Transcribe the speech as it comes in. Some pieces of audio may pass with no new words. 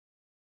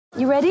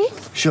You ready?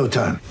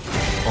 Showtime.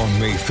 On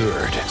May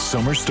 3rd,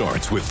 summer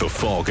starts with The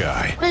Fall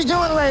Guy. Let's do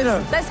it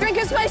later. Let's drink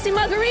a spicy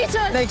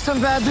margarita. Make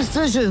some bad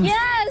decisions.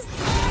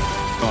 Yes!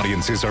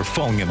 Audiences are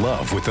falling in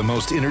love with the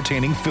most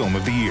entertaining film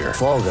of the year.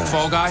 Fall Guy.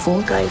 Fall Guy?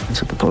 Fall guy.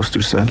 That's what the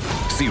poster said.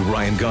 See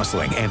Ryan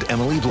Gosling and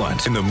Emily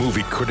Blunt in the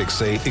movie critics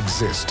say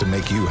exists to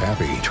make you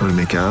happy. Trying to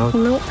make it out?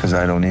 Nope. Because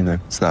I don't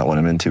either. It's not what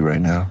I'm into right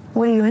now.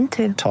 What are you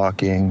into?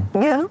 Talking.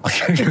 Yeah.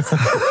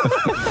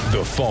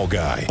 The Fall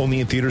Guy.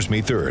 Only in theaters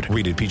May 3rd.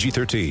 Rated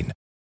PG-13.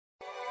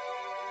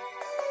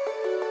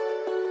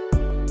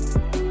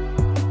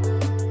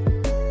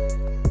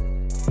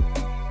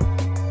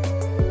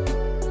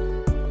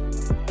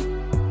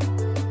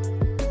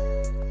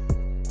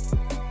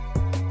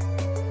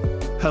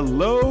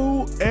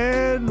 Hello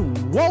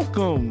and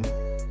welcome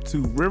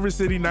to River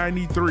City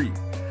 93,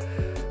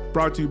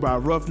 brought to you by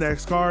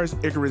Roughnecks Cars,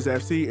 Icarus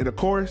FC, and of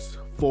course,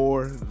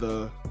 For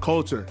the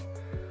Culture.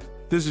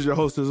 This is your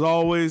host as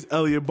always,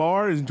 Elliot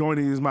Barr, and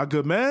joining is my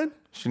good man,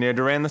 Shania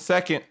Duran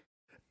II.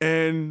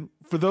 And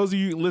for those of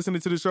you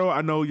listening to the show,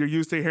 I know you're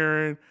used to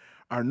hearing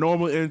our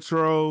normal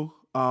intro,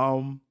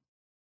 and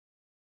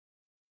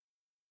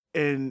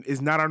it's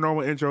not our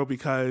normal intro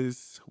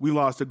because we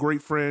lost a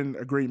great friend,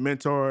 a great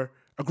mentor,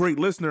 a great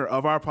listener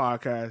of our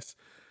podcast,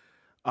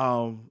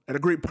 and a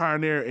great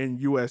pioneer in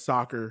U.S.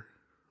 soccer,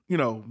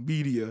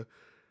 media,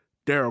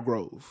 Daryl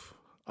Grove.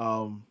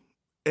 And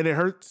it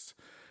hurts.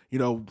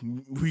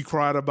 We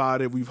cried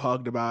about it. We've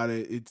hugged about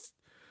it.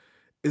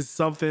 It's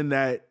something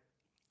that,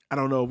 I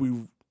don't know,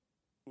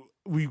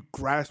 we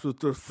grasped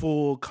the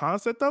full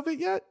concept of it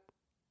yet.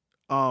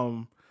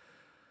 But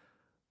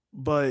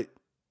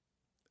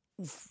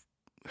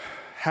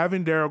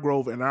having Daryl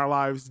Grove in our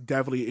lives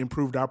definitely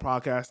improved our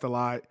podcast a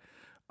lot.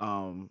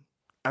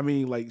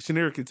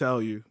 Shania can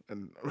tell you,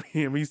 and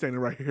he's standing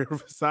right here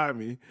beside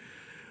me,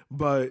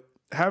 but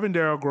having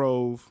Daryl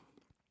Grove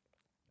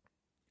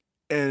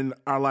in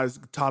our lives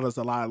taught us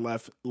a lot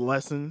of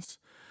lessons.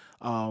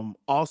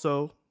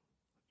 Also,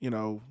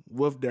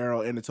 with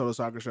Daryl and the Total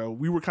Soccer Show,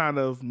 we were kind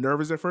of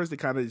nervous at first to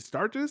kind of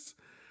start this.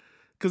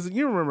 Because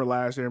you remember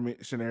last year,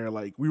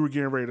 Shania, we were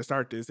getting ready to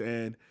start this,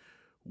 and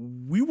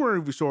we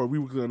weren't even sure we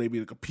were going to be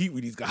able to compete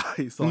with these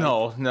guys.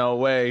 No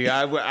way.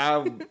 I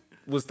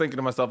was thinking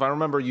to myself, I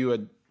remember you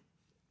had,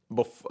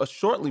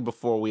 shortly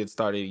before we had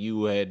started,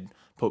 you had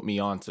put me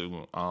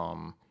onto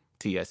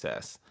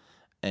TSS,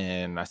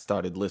 and I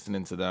started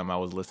listening to them. I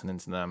was listening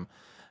to them,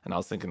 and I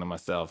was thinking to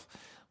myself,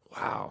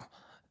 wow,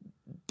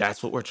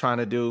 that's what we're trying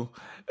to do.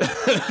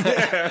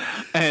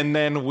 And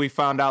then we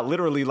found out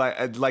literally,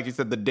 like you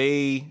said, the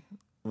day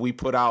we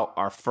put out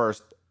our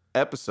first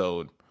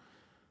episode.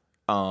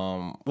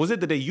 Was it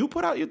the day you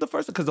put out the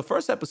first? Because the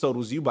first episode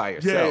was you by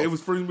yourself. Yeah, it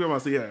was first by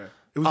myself. Yeah,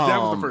 that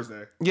was the first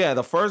day. Yeah,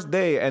 the first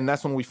day, and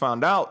that's when we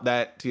found out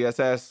that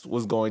TSS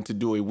was going to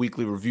do a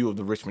weekly review of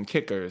the Richmond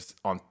Kickers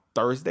on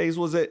Thursdays.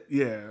 Was it?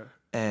 Yeah.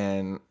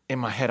 And in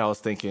my head, I was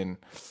thinking,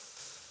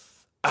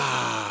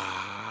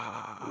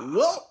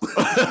 well,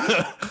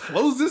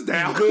 close this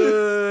down.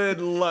 Good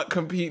luck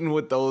competing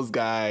with those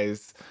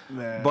guys.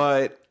 Man.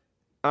 But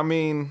I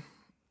mean,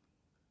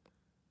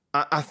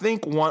 I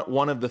think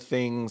one of the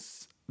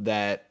things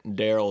that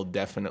Daryl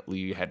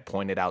definitely had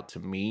pointed out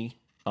to me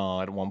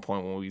at one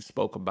point when we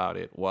spoke about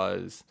it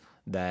was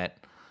that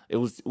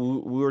we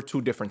were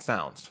two different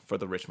sounds for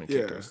the Richmond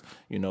Kickers.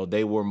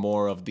 They were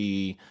more of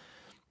the,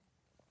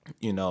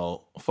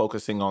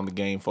 focusing on the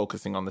game,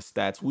 focusing on the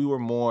stats. We were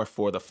more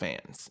for the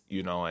fans,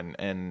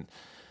 and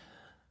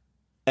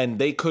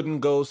they couldn't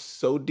go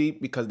so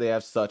deep because they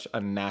have such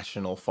a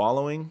national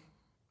following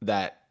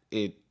that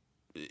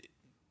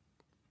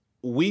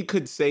we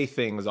could say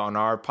things on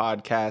our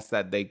podcast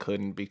that they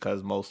couldn't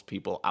because most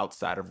people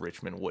outside of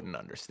Richmond wouldn't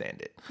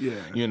understand it. Yeah.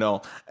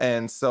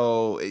 And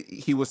so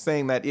he was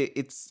saying that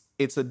it's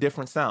a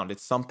different sound.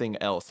 It's something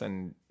else.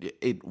 And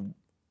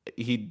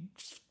he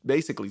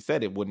basically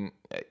said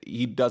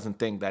he doesn't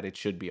think that it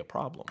should be a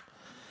problem.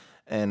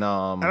 And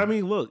I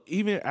mean, look,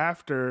 even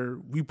after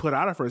we put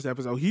out our first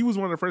episode, he was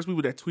one of the first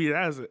people that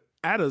tweeted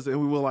at us, and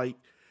we were like,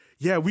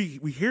 yeah, we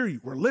hear you.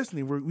 We're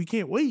listening. We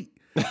can't wait.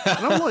 And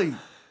I'm like,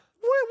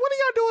 what are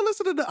y'all doing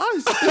listening to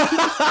us?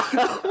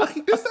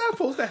 This not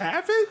supposed to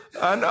happen.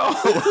 I know.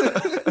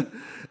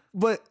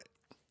 But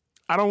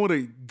I don't want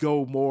to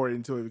go more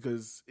into it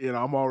because,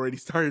 I'm already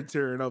starting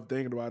tearing up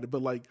thinking about it.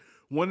 But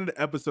one of the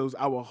episodes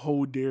I will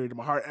hold dear to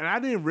my heart. And I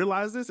didn't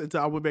realize this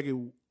until I went back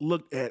and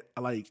looked at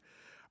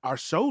our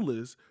show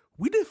list.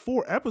 We did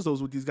 4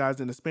 episodes with these guys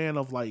in the span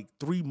of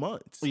 3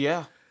 months.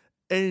 Yeah.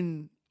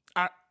 And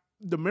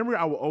the memory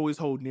I will always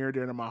hold near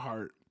to my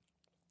heart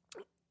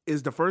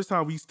is the first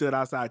time we stood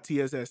outside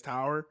TSS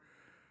Tower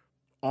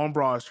on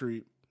Broad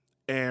Street,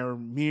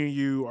 and me and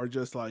you are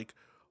just like,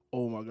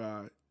 oh my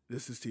God,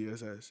 this is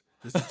TSS.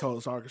 This is Total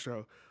Soccer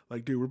Show.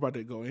 Dude, we're about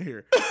to go in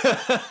here.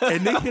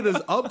 And they hit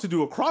us up to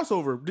do a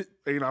crossover.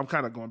 I'm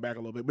kind of going back a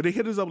little bit, but they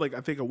hit us up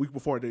I think a week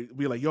before. They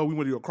be like, yo, we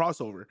want to do a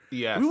crossover.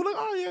 Yeah. And we were like,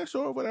 oh yeah,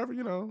 sure, whatever,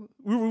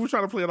 We were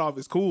trying to play it off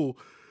as cool.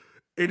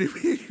 And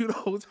if the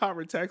whole time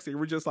we're texting,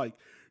 we're just like,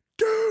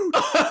 dude,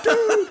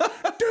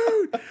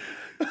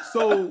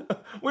 So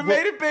we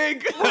made it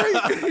big.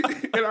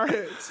 right in our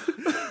heads.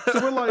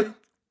 So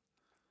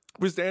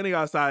we're standing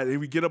outside and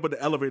we get up in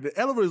the elevator. The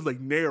elevator is like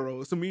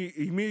narrow. So me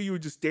and you were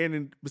just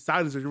standing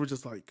beside us and we were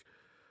just like,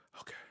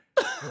 okay,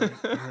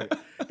 all right.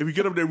 And we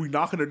get up there, we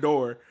knock on the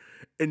door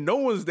and no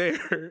one's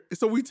there.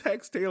 So we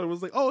text Taylor,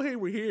 was like, oh, hey,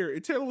 we're here.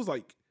 And Taylor was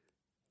like,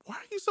 why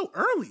are you so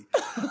early?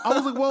 I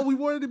was like, well, we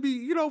wanted to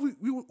be, we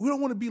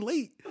don't want to be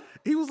late.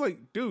 He was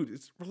like, dude,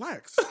 it's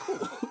relax.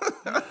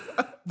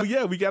 But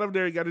yeah, we got up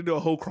there and got to do a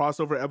whole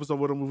crossover episode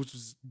with him, which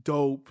was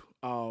dope.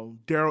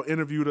 Daryl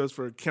interviewed us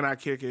for Can I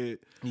Kick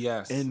It?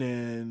 Yes. And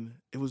then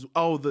it was,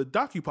 the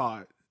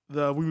DocuPod.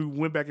 We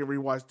went back and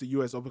rewatched the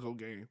U.S. Open Cup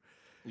game.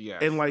 Yeah.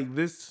 And like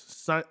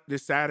this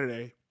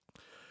Saturday,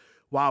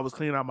 while I was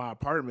cleaning out my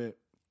apartment,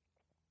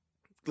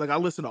 like I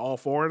listened to all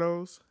 4 of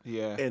those.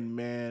 Yeah. And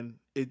man,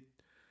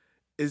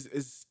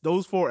 it's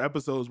those 4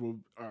 episodes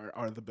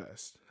are the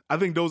best. I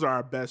think those are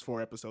our best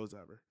 4 episodes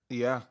ever.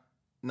 Yeah.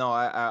 No,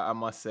 I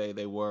must say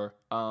they were.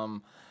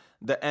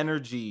 The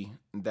energy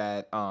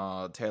that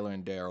Taylor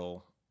and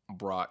Daryl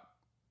brought,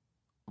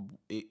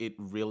 it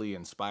really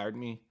inspired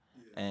me.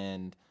 Yeah.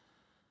 And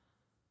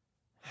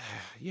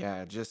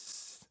yeah,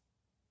 just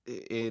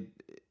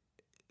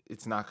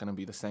it's not going to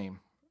be the same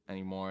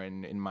anymore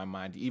in my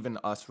mind. Even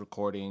us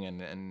recording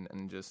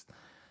and just,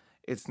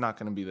 it's not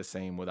going to be the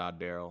same without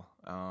Daryl.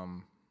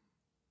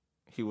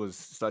 He was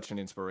such an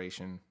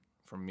inspiration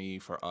for me,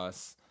 for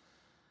us.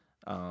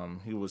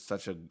 He was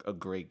such a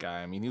great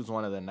guy. I mean, he was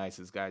one of the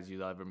nicest guys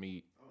you'd ever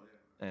meet. Oh,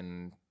 yeah.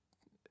 And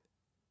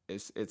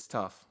it's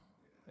tough.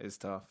 It's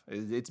tough.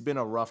 It's been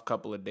a rough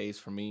couple of days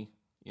for me,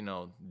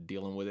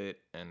 dealing with it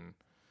and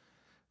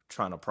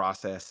trying to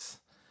process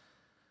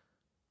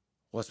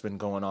what's been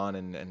going on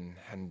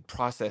and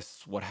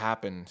process what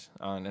happened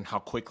and how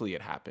quickly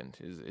it happened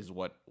is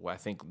what I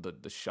think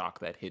the shock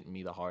that hit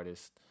me the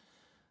hardest.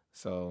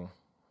 So,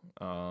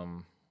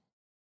 well,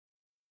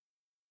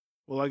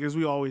 like as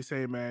we always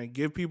say, man,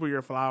 give people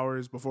your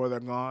flowers before they're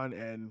gone,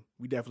 and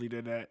we definitely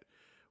did that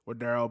with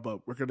Daryl,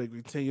 but we're going to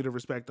continue to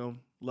respect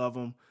them, love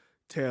them,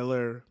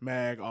 Taylor,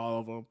 Mag, all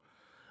of them.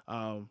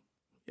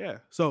 Yeah,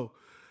 so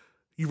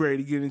you ready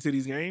to get into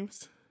these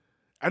games?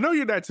 I know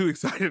you're not too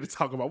excited to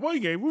talk about one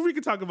game, but we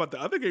can talk about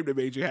the other game that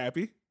made you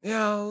happy.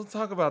 Yeah, we'll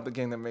talk about the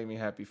game that made me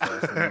happy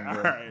first, and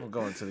then we'll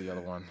go into the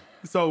other one.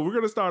 So we're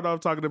going to start off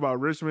talking about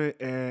Richmond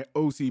and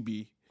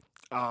OCB.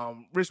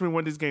 Richmond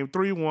won this game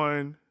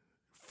 3-1.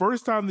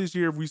 First time this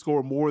year we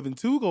scored more than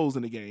 2 goals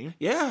in the game.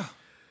 Yeah.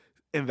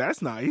 And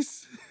that's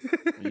nice.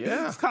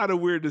 Yeah. It's kind of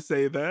weird to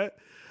say that.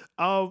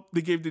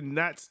 The game did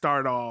not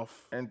start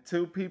off. And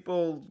 2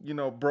 people,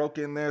 broke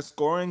in their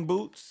scoring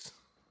boots.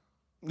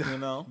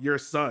 Your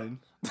son.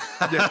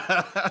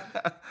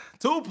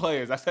 2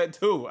 players. I said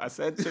 2.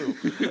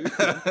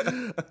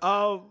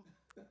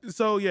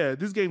 So, yeah,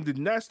 this game did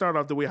not start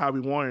off the way how we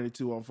wanted it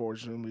to,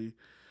 unfortunately.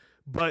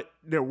 But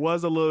there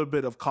was a little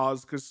bit of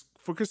cause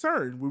for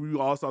concern when we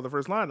all saw the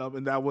first lineup,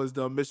 and that was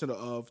the omission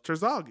of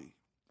Terzaghi.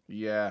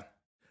 Yeah.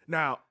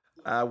 Now,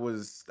 I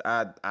was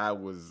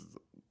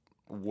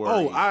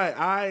worried.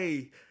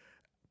 Oh,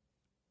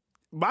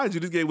 mind you,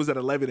 this game was at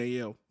 11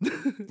 a.m.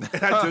 and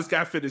I just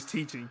got finished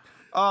teaching.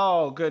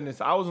 Oh, goodness.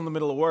 I was in the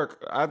middle of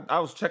work. I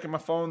was checking my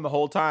phone the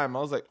whole time.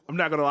 I was like, I'm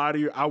not going to lie to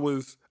you. I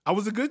was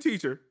a good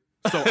teacher.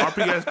 So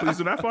RPS, please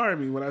do not fire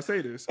me when I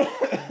say this.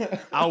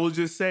 I will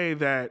just say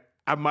that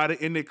I might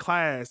have ended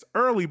class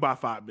early by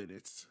 5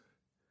 minutes.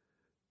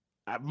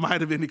 I might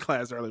have ended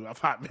class early by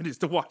 5 minutes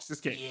to watch this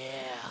game.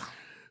 yeah.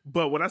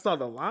 But when I saw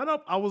the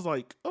lineup, I was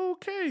like,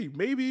 okay,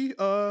 maybe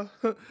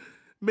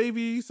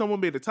someone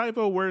made a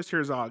typo. Where's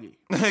Terzaghi?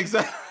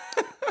 Exactly.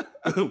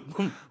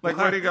 Like,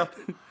 where'd he go?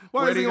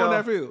 Why is he on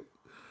that field?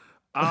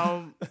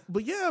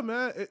 But yeah,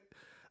 man,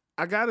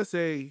 I gotta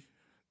say,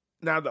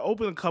 now the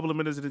opening couple of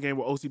minutes of the game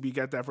where OCB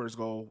got that first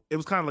goal, it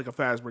was kind of like a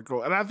fast break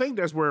goal, and I think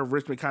that's where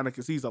Richmond kind of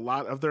concedes a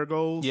lot of their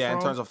goals. Yeah, from.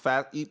 in terms of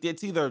fast,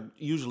 it's either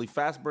usually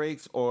fast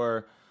breaks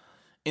or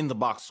in the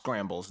box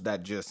scrambles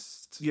that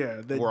just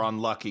were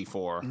unlucky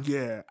for.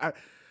 Yeah,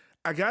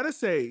 I gotta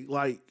say,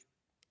 like,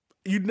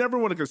 you'd never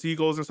want to concede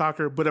goals in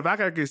soccer, but if I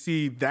could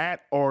concede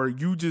that, or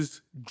you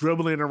just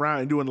dribbling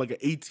around and doing like an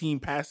 18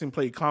 passing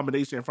play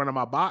combination in front of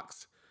my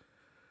box,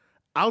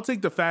 I'll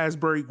take the fast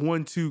break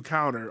 1-2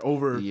 counter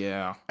over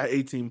an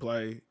 18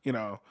 play.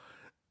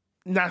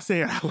 Not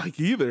saying I like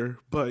either,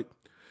 but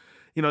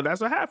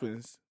that's what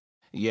happens.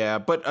 Yeah,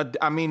 but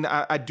I mean,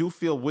 I do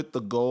feel with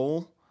the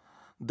goal,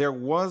 there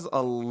was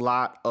a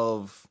lot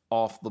of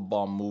off the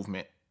ball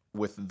movement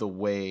with the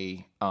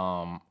way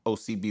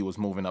OCB was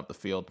moving up the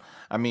field.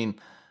 I mean,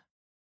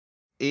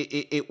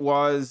 it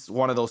was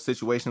one of those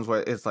situations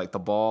where it's like the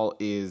ball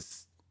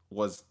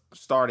was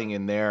starting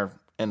in their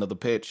end of the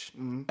pitch,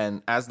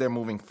 and as they're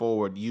moving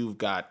forward, you've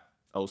got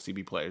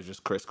OCB players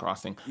just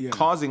crisscrossing,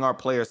 causing our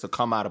players to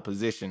come out of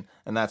position,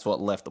 and that's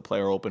what left the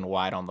player open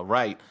wide on the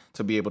right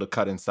to be able to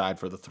cut inside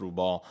for the through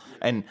ball.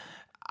 And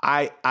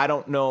I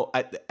don't know,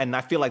 and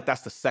I feel like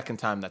that's the second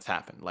time that's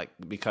happened. Like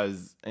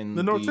because in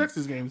the North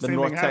Texas game, the same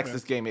North thing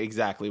Texas happened. game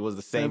exactly was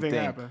the same thing.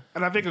 Happened.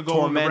 And I think a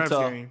goal in the Revs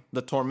game.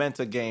 The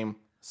Tormenta game,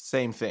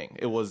 same thing.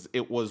 It was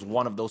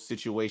one of those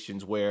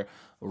situations where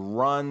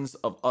runs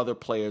of other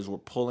players were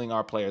pulling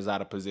our players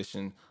out of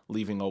position,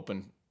 leaving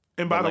open.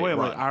 And by the way,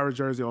 run. like Ira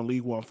Jersey on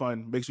League One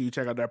Fun, make sure you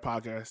check out their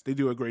podcast. They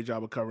do a great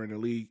job of covering the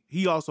league.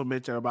 He also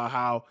mentioned about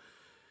how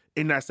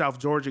in that South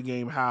Georgia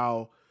game,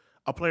 how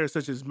a player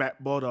such as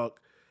Matt Bullock,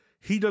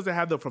 he doesn't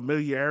have the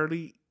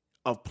familiarity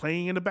of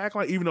playing in the back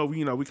line, even though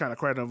we kind of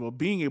credit him for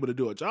being able to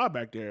do a job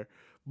back there.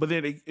 But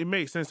then it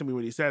makes sense to me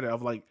when he said it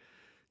of like,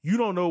 you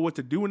don't know what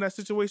to do in that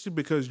situation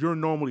because you're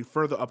normally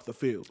further up the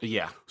field.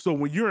 Yeah. So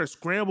when you're in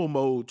scramble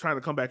mode trying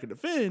to come back and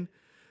defend,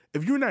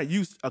 if you're not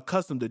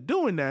accustomed to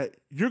doing that,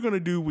 you're going to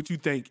do what you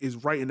think is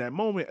right in that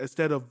moment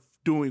instead of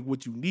doing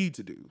what you need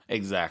to do.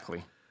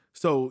 Exactly.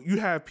 So you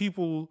have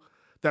people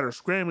that are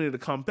scrambling to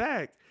come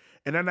back,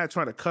 and they're not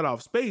trying to cut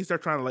off space. They're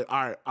trying to like,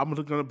 all right, I'm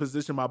going to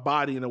position my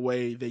body in a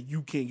way that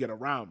you can't get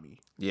around me.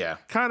 Yeah.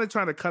 Kind of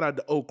trying to cut out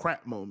the oh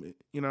crap moment,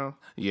 you know?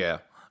 Yeah.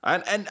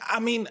 And I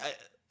mean,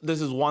 this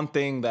is one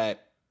thing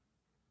that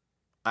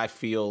I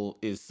feel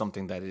is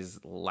something that is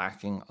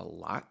lacking a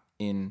lot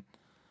in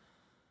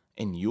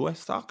U.S.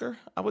 soccer,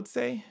 I would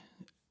say,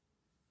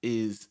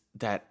 is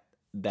that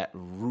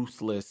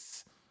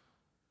ruthless,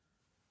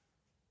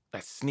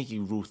 that sneaky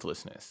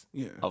ruthlessness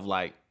of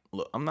like,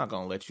 look, I'm not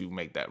going to let you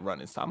make that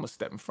run. I'm going to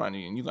step in front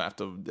of you and you're going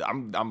to have to,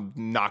 I'm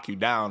knock you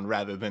down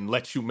rather than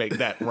let you make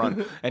that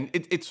run. And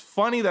it's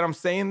funny that I'm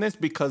saying this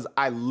because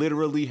I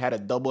literally had a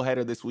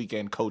doubleheader this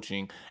weekend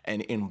coaching,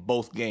 and in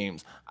both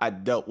games, I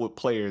dealt with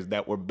players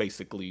that were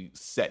basically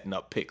setting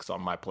up picks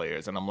on my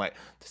players. And I'm like,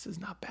 this is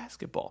not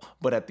basketball.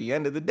 But at the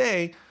end of the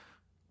day,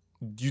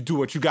 you do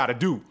what you got to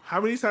do. How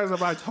many times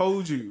have I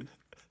told you,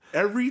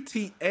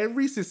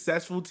 every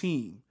successful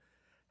team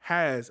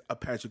has a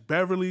Patrick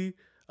Beverly,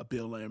 a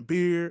Bill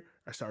Laimbeer,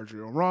 a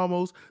Sergio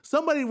Ramos,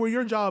 somebody where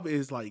your job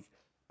is like,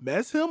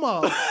 mess him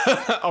up.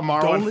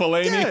 Amaro and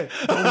Fellaini. Yeah,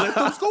 don't let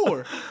them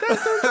score.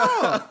 That's their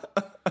job.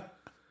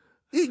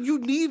 You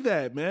need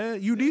that, man.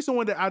 You need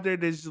someone out there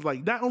that's just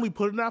like not only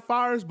putting out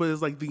fires, but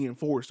is like the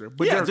enforcer.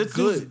 But yeah, they're just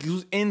good.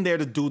 who's in there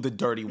to do the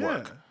dirty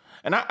work. Yeah.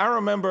 And I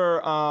remember,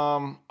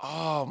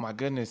 oh my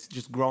goodness,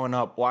 just growing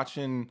up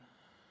watching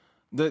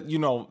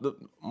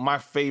my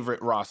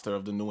favorite roster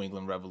of the New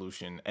England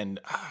Revolution, and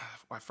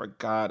I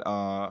forgot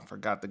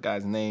the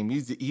guy's name.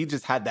 He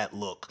just had that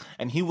look,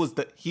 and he was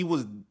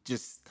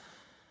just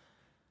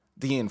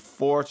the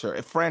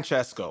enforcer.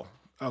 Francesco.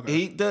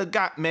 Okay. The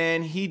guy,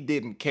 man, he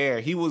didn't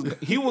care. He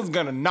was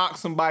gonna knock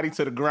somebody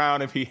to the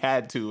ground if he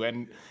had to,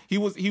 and he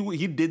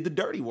did the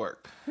dirty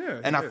work.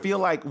 Yeah, and I feel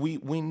like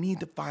we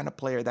need to find a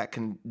player that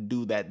can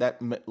do that.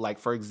 That, like,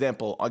 for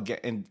example,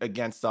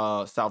 against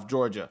South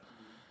Georgia,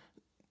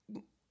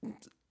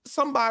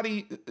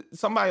 somebody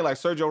like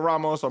Sergio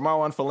Ramos or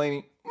Marwan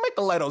Fellaini,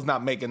 Mikeleto's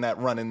not making that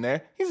run in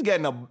there. He's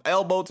getting an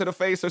elbow to the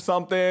face or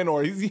something,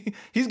 or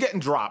he's getting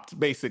dropped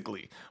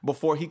basically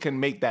before he can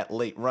make that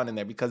late run in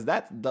there, because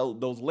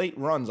those late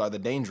runs are the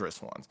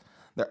dangerous ones.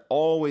 They're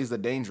always the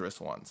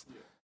dangerous ones.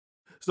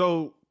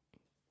 So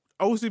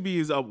OCB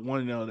is up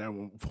 1-0 at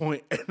one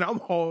point, and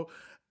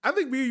I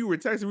think me and you were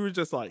texting. We were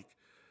just like,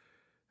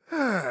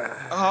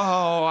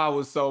 oh, I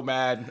was so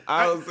mad.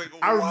 I was like,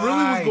 why? I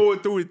really was going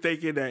through it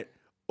thinking that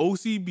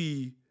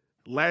OCB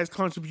last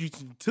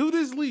contribution to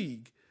this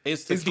league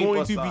is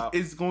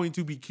going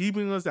to be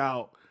keeping us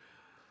out,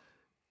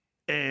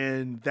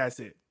 and that's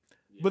it.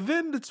 But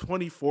then the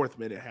 24th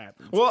minute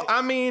happens. Well,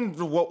 I mean,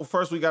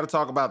 first we got to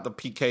talk about the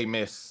PK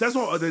miss. That's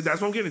what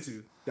I'm getting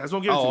to.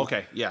 Oh,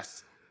 okay,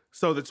 yes.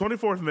 So the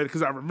 24th minute,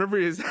 because I remember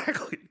it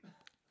exactly.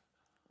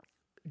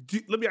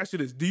 Let me ask you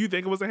this: do you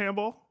think it was a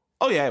handball?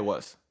 Oh yeah, it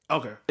was.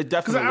 Okay. It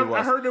definitely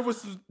was. I heard there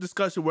was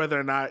discussion whether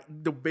or not,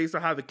 based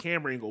on how the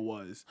camera angle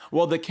was.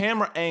 Well, the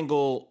camera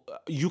angle,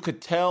 you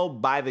could tell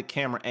by the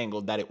camera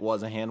angle that it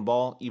was a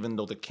handball, even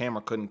though the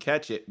camera couldn't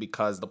catch it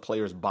because the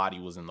player's body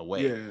was in the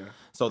way. Yeah.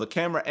 So the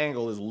camera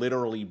angle is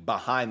literally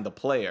behind the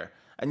player,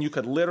 and you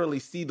could literally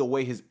see the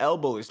way his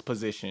elbow is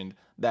positioned,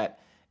 that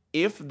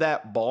if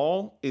that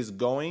ball is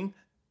going,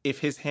 if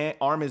his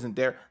arm isn't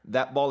there,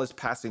 that ball is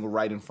passing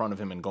right in front of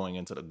him and going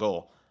into the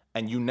goal.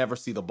 And you never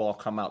see the ball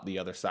come out the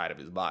other side of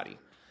his body.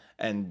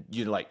 And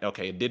you're like,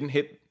 okay, it didn't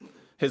hit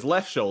his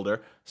left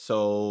shoulder.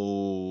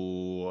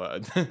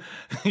 So,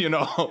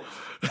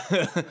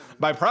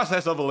 by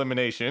process of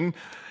elimination,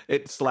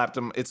 it slapped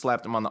him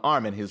on the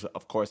arm. And his,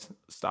 of course,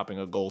 stopping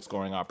a goal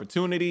scoring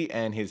opportunity.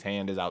 And his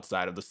hand is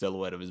outside of the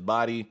silhouette of his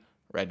body.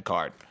 Red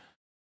card.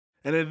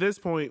 And at this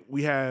point,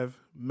 we have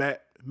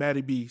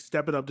Matty B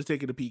stepping up to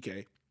take it to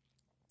PK.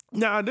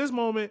 Now, at this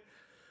moment,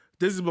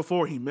 this is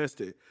before he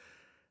missed it.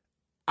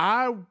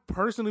 I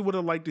personally would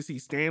have liked to see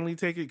Stanley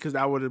take it, because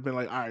I would have been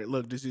like, all right,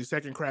 look, this is his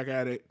second crack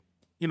at it.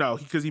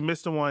 Because he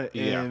missed the one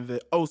in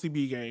the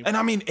OCB game. And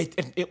I mean,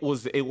 it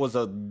was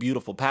a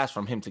beautiful pass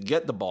from him to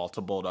get the ball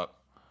to Bulldog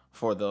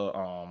for the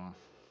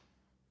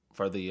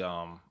for the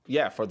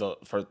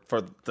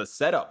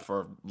setup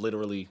for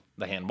literally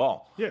the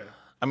handball. Yeah.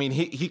 I mean,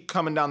 he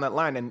coming down that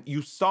line, and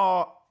you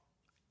saw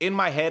in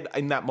my head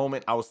in that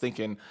moment, I was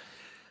thinking,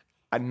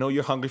 I know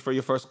you're hungry for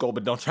your first goal,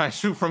 but don't try and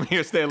shoot from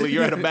here, Stanley.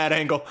 You're at a bad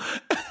angle.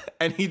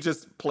 And he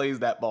just plays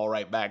that ball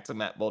right back to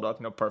Matt Bulldog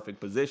in a perfect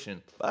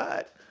position.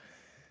 But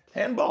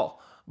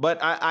handball. But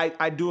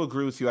I do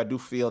agree with you. I do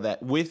feel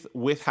that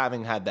with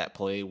having had that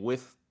play,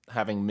 with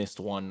having missed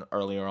one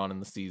earlier on in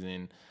the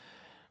season,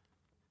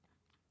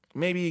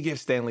 maybe you give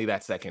Stanley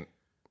that second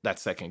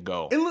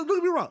go. And don't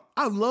get me wrong,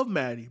 I love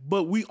Matty,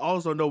 but we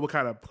also know what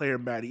kind of player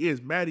Matty is.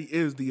 Matty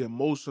is the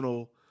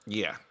emotional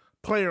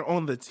player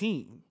on the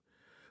team.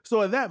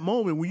 So at that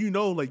moment when you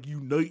know like you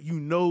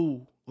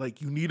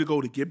need to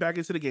go to get back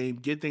into the game,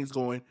 get things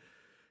going,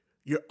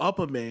 you're up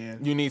a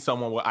man. You need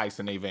someone with ice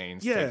in their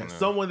veins. Yeah,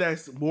 someone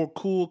that's more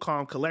cool,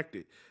 calm,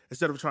 collected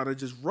instead of trying to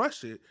just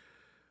rush it.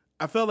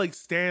 I felt like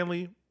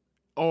Stanley,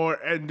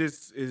 I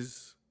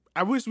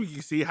wish we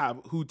could see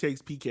who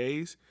takes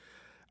PKs.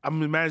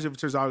 I'm imagining if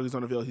Terzaghi's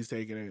on the field, he's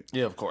taking it.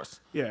 Yeah, of course.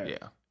 Yeah.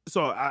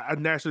 So I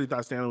naturally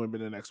thought Stanley would have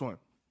been the next one.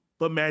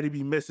 But Matty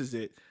B misses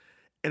it.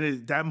 And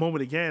at that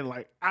moment again,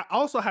 like I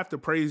also have to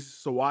praise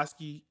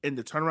Sawatsky and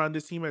the turnaround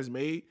this team has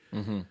made.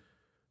 Mm-hmm.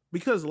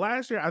 Because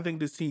last year, I think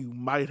this team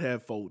might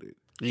have folded.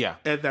 Yeah.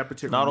 At that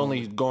particular Not moment.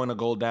 only going a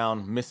goal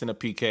down, missing a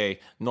PK,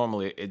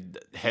 normally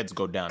heads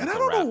go down. And I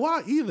don't know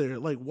why either.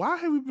 Like, why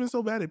have we been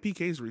so bad at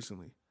PKs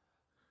recently?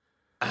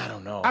 I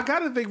don't know. I got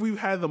to think we've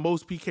had the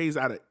most PKs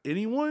out of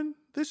anyone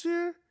this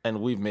year.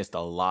 And we've missed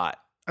a lot.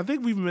 I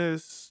think we've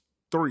missed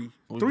three.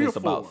 We've three missed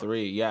or four. about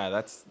three.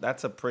 Yeah,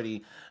 that's a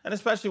pretty, and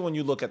especially when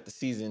you look at the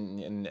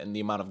season and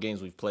the amount of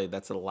games we've played,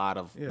 that's a lot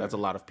of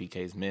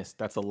PKs missed.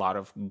 That's a lot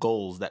of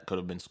goals that could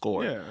have been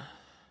scored. Yeah.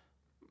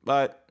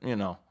 But,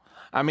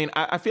 I mean,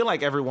 I feel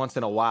like every once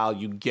in a while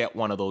you get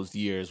one of those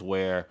years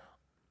where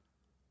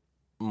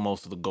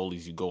most of the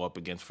goalies you go up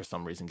against for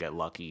some reason get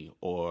lucky,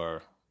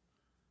 or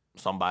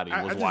somebody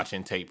was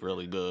watching tape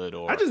really good.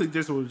 Or I just think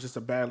this was just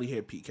a badly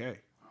hit PK.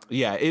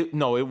 Yeah, it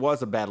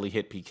was a badly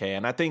hit PK.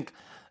 And I think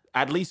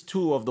at least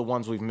two of the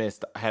ones we've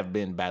missed have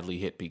been badly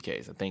hit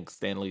PKs. I think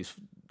Stanley's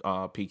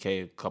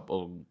PK a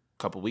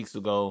couple weeks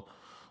ago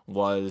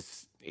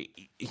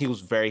he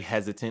was very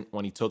hesitant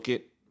when he took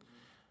it.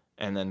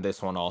 And then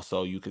this one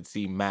also, you could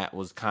see Matt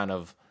was kind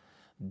of,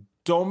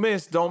 don't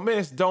miss.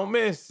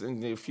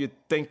 And if you're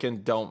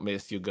thinking don't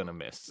miss, you're going to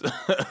miss.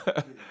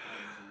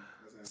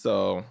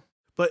 So.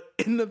 But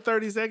in the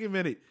 32nd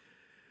minute,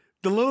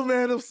 the little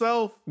man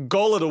himself.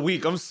 Goal of the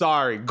week. I'm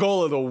sorry.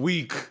 Goal of the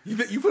week. You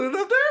put it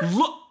up there?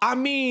 Look, I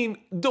mean,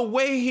 the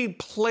way he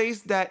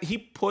placed that, he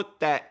put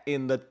that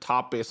in the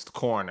toppest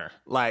corner.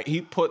 Like,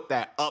 he put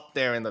that up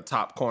there in the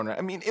top corner.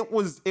 I mean, it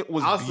was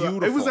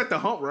beautiful. It was at the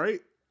hump, right?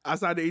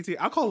 Outside the 18.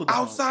 I call it the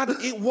outside. Hump.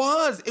 It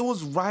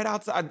was right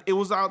outside. It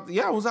was out.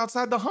 Yeah, it was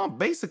outside the hump,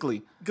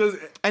 basically.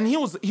 And he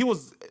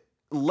was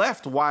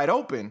left wide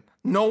open.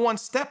 No one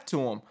stepped to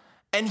him,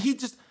 and he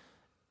just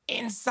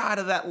inside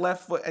of that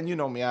left foot. And you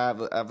know me, I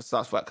have a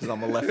soft spot because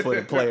I'm a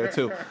left-footed player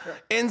too.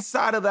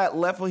 Inside of that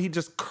left foot, he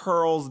just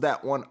curls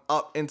that one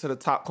up into the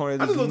top corner.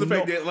 I just love the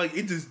fact that like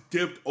it just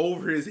dipped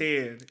over his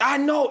hand. I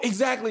know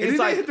exactly. And it's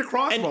like hit the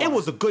crossbar, and it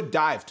was a good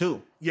dive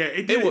too. Yeah,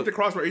 it did hit the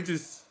crossbar. It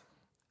just.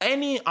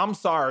 I'm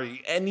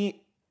sorry,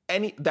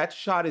 that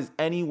shot is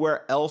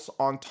anywhere else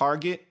on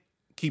target,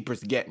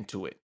 keeper's getting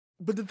to it.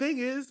 But the thing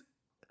is,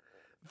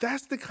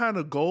 that's the kind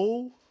of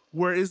goal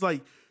where it's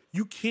like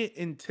you can't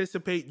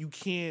anticipate, you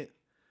can't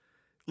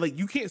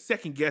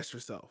second guess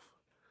yourself.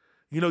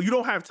 You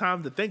don't have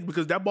time to think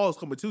because that ball is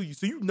coming to you.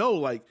 So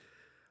like,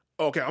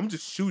 okay, I'm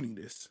just shooting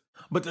this.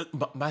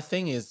 But my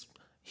thing is,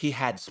 he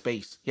had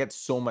space. He had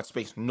so much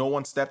space. No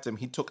one stepped him.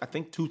 He took, I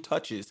think, 2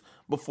 touches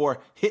before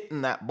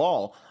hitting that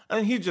ball.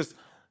 And he just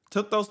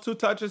took those 2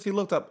 touches. He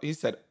looked up. He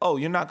said, "Oh,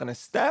 you're not going to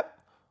step?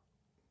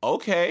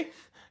 Okay."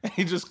 And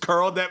he just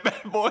curled that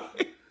bad boy.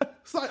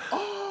 It's like,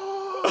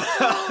 oh.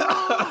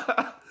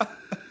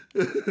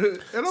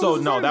 So,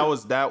 no,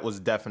 that was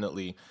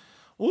definitely,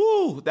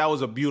 that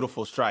was a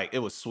beautiful strike. It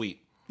was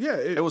sweet. Yeah,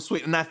 it was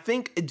sweet. And I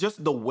think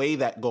just the way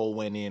that goal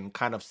went in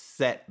kind of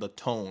set the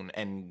tone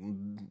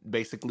and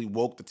basically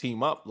woke the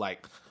team up.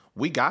 Like,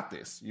 we got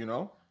this,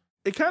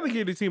 It kind of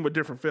gave the team a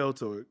different feel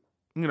to it.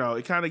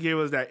 It kind of gave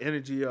us that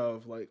energy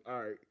of like,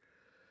 all right,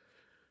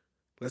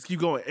 let's keep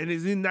going. And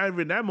it's not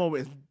even that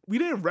moment. We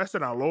didn't rest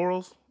on our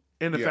laurels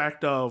in the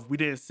fact of we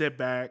didn't sit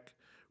back.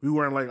 We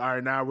weren't like, all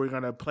right, now we're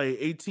going to play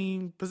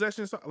 18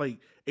 possessions, like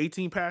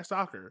 18 pass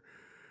soccer.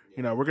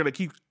 We're going to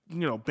keep,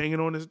 banging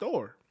on this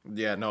door.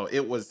 Yeah, no,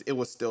 it was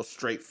still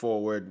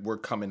straightforward. We're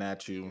coming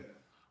at you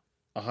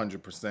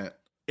 100%.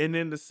 And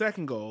then the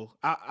second goal,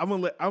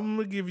 I'm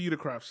gonna give you the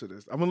craps to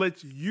this. I'm gonna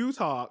let you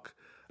talk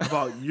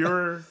about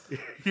your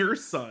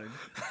son,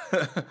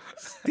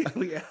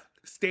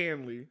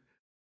 Stanley.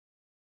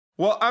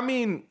 Well, I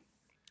mean,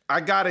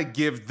 I gotta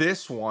give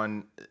this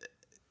one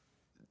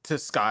to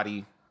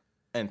Scotty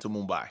and to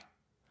Mumbai.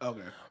 Okay.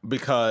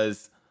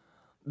 Because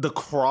the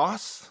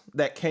cross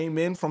that came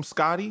in from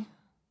Scotty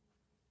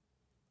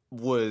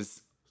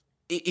was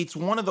it's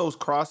one of those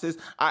crosses.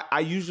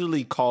 I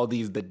usually call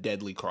these the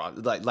deadly cross,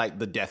 like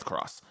the death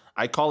cross.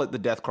 I call it the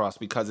death cross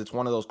because it's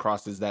one of those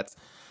crosses that's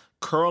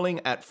curling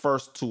at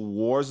first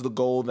towards the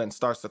goal, then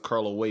starts to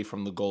curl away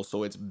from the goal.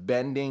 So it's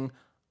bending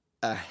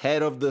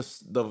ahead of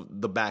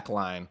the back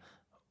line,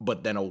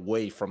 but then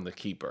away from the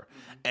keeper.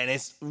 And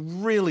it's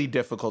really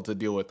difficult to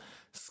deal with.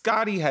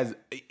 Scotty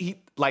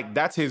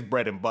that's his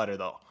bread and butter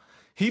though.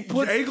 He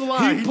puts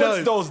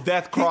those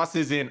death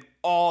crosses in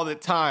all the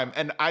time.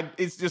 And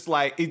it's just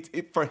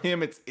like, for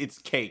him, it's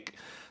cake.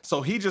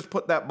 So he just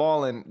put that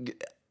ball in.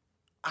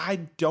 I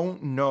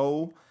don't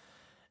know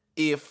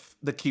if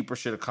the keeper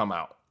should have come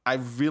out. I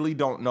really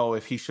don't know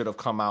if he should have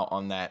come out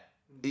on that.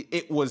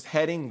 It was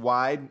heading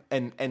wide,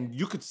 and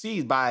you could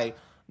see by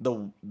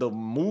the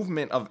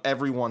movement of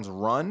everyone's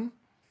run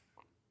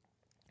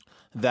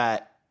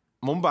that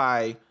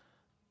Mumbai,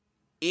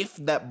 if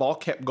that ball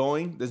kept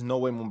going, there's no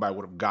way Mumbai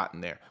would have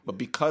gotten there. But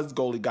because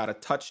goalie got a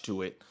touch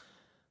to it,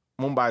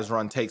 Mumbai's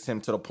run takes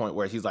him to the point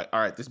where he's like, all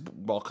right, this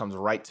ball comes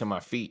right to my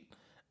feet.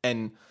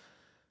 And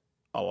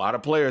a lot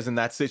of players in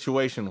that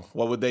situation,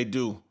 what would they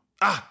do?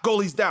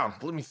 Goalie's down.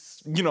 Let me,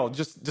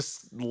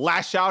 just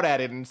lash out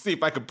at it and see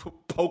if I could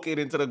poke it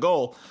into the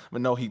goal.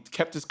 But no, he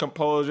kept his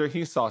composure.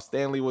 He saw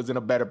Stanley was in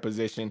a better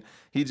position.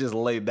 He just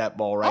laid that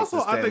ball right to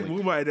Stanley. I think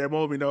Mumbai at that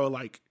moment,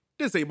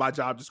 this ain't my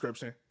job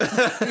description.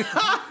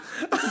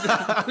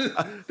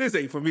 This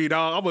ain't for me,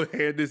 dog. I'm gonna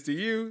hand this to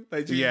you.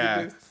 Like, you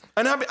get this.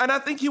 And I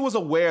think he was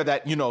aware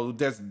that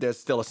there's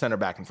still a center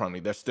back in front of me.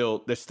 There's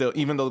still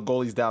even though the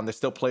goalie's down, there's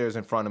still players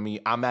in front of me.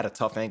 I'm at a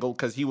tough angle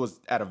because he was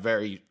at a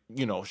very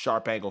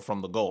sharp angle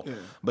from the goal. Yeah.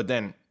 But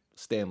then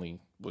Stanley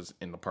was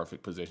in the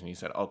perfect position. He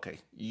said, "Okay,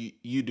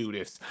 you do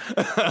this."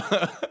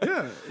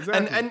 Yeah,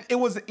 exactly. And it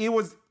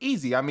was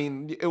easy. I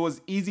mean, it was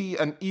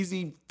an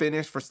easy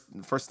finish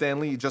for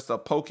Stanley, just a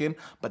poke in.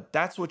 But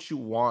that's what you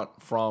want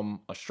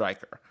from a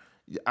striker.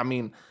 I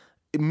mean,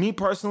 me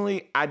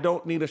personally, I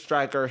don't need a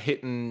striker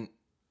hitting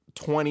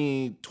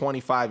 20,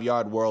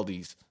 25-yard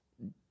worldies.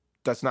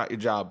 That's not your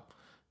job.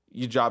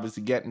 Your job is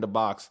to get in the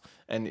box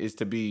and is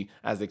to be,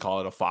 as they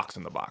call it, a fox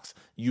in the box.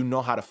 You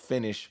know how to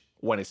finish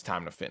when it's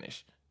time to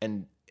finish.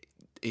 And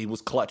he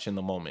was clutch in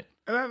the moment.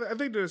 And I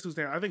think that's who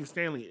Stanley. I think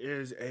Stanley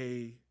is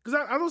because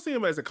I don't see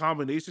him as a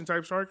combination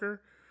type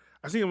striker.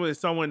 I see him as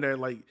someone that,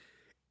 like,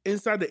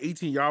 inside the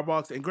 18-yard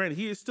box, and granted,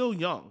 he is still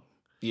young.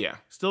 Yeah.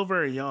 Still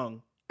very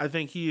young. I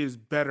think he is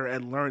better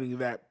at learning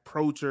that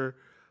poacher,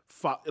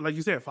 like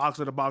you said, fox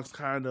in the box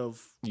kind of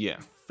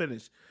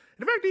finish.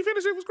 And the fact that he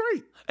finished it was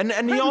great.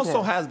 And he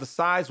also has the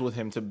size with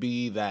him to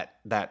be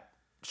that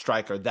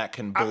striker that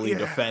can bully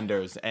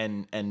defenders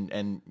and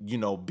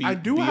be. I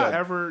do,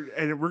 however,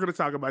 and we're going to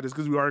talk about this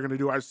because we are going to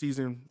do our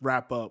season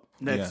wrap up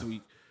next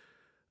week,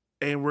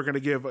 and we're going to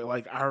give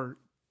like our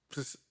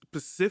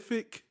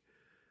specific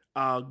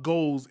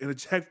goals and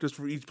objectives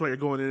for each player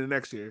going into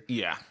next year.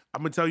 Yeah.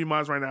 I'm going to tell you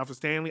mine right now for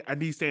Stanley. I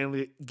need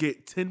Stanley to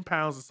get 10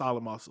 pounds of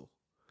solid muscle.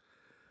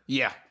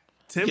 Yeah.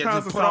 10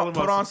 pounds of solid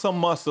muscle. Put on some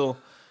muscle.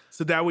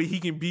 So that way he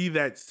can be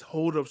that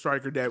hold-up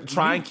striker that...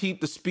 Try and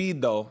keep the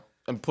speed, though,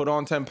 and put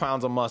on 10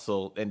 pounds of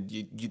muscle, and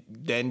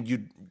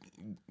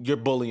you're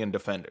bullying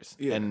defenders.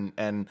 Yeah.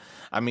 And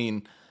I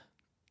mean,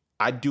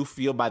 I do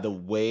feel by the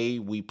way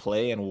we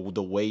play and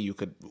the way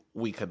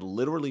we could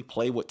literally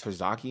play with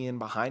Terzaghi in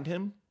behind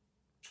him,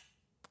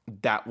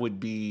 that would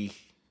be...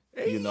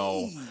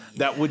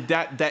 that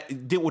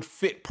would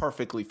fit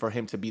perfectly for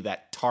him to be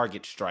that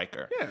target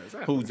striker. Yeah,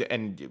 exactly.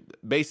 And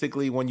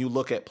basically, when you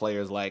look at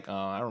players like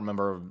I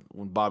remember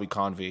when Bobby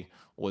Convey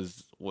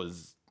was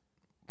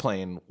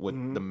playing with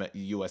the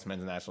U.S.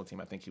 men's national team.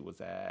 I think he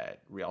was at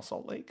Real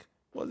Salt Lake.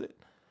 Was it?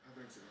 I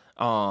think so.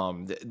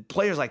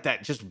 Players like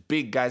that, just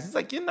big guys. It's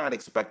like you're not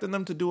expecting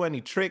them to do any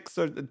tricks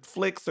or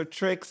flicks or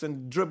tricks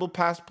and dribble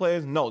past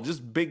players. No,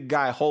 just big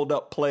guy, hold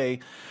up play.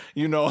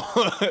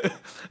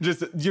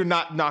 Just you're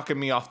not knocking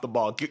me off the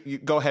ball.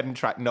 Go ahead and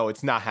try. No,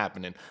 it's not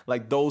happening.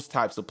 Like those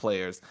types of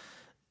players.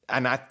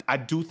 And I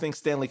do think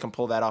Stanley can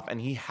pull that off,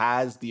 and he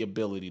has the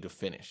ability to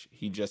finish.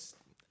 He just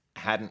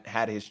hadn't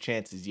had his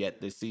chances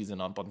yet this season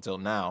up until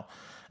now.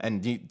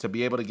 And to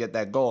be able to get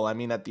that goal, I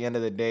mean, at the end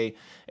of the day,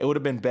 it would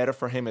have been better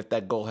for him if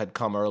that goal had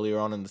come earlier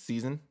on in the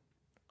season.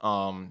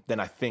 Then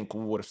I think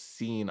we would have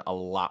seen a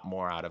lot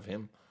more out of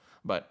him.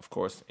 But, of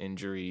course,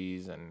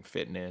 injuries and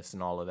fitness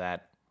and all of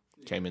that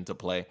came into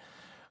play.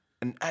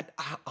 And I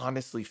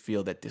honestly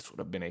feel that this would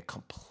have been a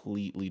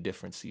completely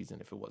different season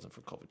if it wasn't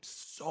for COVID.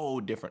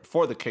 So different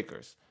for the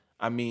kickers.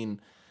 I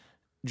mean,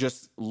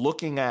 just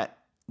looking at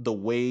the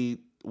way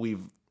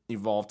we've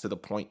evolved to the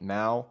point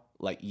now,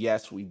 like,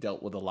 yes, we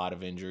dealt with a lot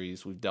of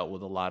injuries. We've dealt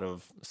with a lot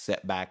of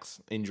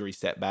setbacks, injury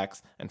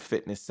setbacks, and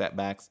fitness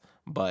setbacks.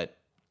 But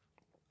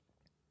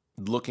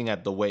looking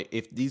at the way,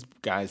 if these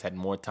guys had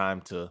more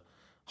time to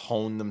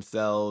hone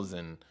themselves,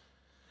 and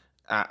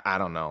I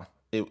don't know,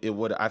 it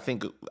would. I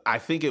think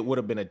it would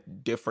have been a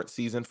different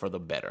season for the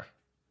better.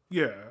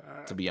 Yeah,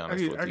 to be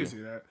honest with you, I can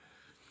see that.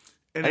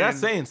 And that's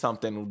saying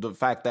something. The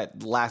fact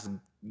that last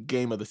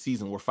game of the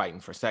season we're fighting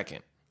for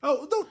second.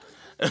 Oh no.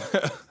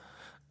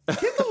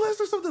 Get the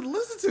listener something to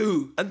listen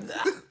to.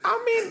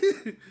 I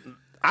mean,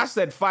 I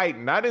said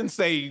fighting. I didn't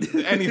say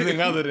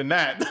anything other than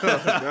that.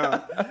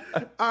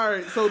 All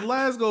right, so the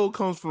last goal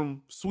comes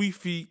from Sweet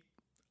Feet.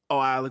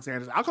 Oh,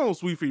 Alexander. I'll call him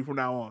Sweet Feet from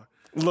now on.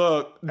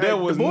 Look, there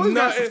was the boys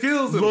got some nothing.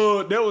 skills in him.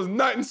 Look, there was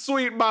nothing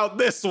sweet about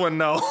this one,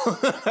 though.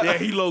 Yeah,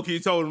 he low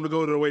key told him to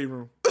go to the weight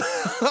room.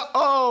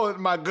 Oh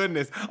my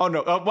goodness. Oh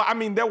no. Well, I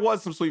mean, there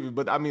was some sweet,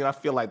 but I mean, I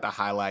feel like the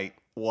highlight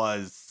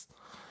was.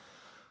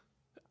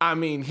 I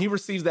mean, he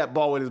receives that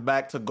ball with his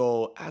back to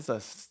goal as a.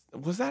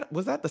 Was that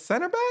the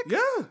center back?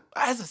 Yeah,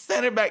 As a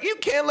center back, you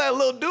can't let a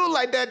little dude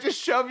like that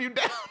just shove you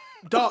down.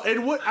 dog.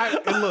 And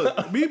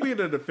look, me being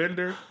a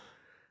defender,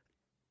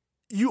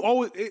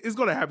 it's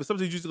gonna happen.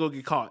 Sometimes you just gonna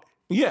get caught.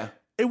 Yeah.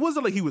 It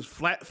wasn't like he was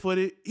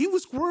flat-footed. He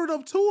was squared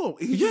up to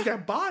him. He just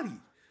got bodied.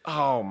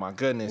 Oh my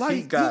goodness. Like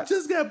he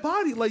just got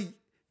bodied. Like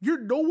you're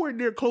nowhere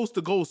near close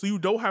to goal, so you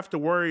don't have to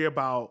worry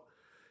about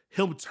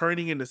him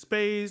turning into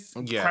space,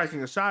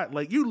 cracking a shot.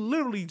 Like you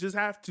literally just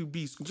have to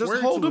be squared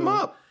Just hold to him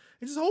up.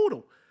 and just hold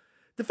him.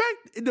 The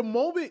fact, in the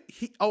moment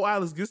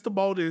Alex gets the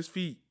ball to his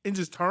feet and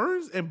just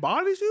turns and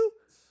bodies you,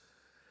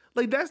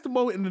 like that's the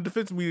moment in the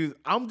defensive meetings.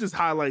 I'm just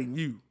highlighting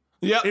you.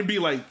 Yep. And be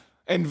like,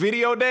 And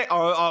video day,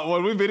 or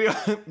when we video,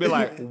 be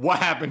like, what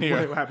happened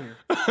here? what happened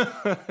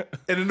here?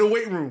 And in the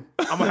weight room,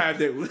 I'm gonna have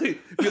that.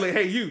 Be like,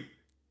 hey, you,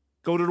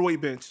 go to the weight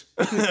bench.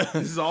 This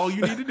is all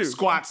you need to do.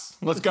 Squats.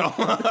 Let's go.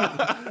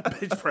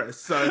 Bench press,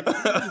 son.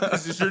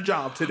 This is your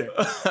job today.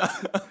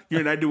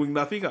 You're not doing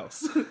nothing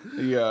else.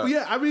 Yeah. But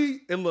yeah, I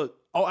mean, and look,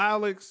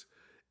 Alex,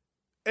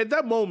 at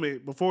that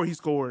moment before he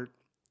scored,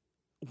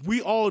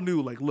 we all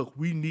knew, like, look,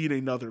 we need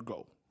another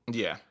goal.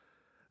 Yeah.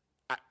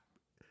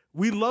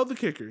 We love the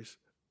kickers.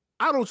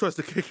 I don't trust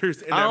the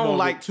kickers in that I don't moment.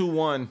 like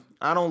 2-1.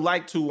 I don't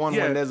like 2-1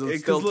 Yeah, when there's 'cause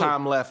still look,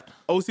 time left.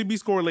 OCB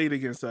scored late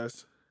against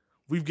us.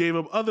 We've gave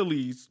up other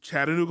leads.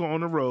 Chattanooga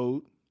on the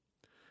road.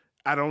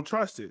 I don't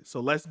trust it.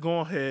 So let's go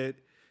ahead,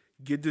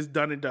 get this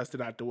done and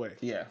dusted out the way.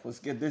 Yeah, let's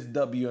get this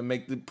W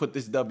and put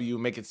this W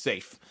and make it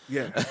safe.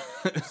 Yeah.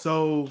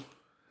 So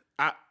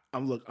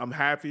I'm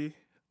happy.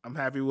 I'm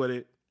happy with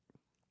it.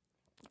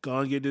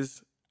 Gonna get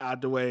this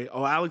out the way.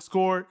 Oh, Alex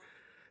scored.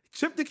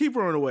 Chipped the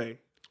keeper on the way.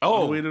 Oh, On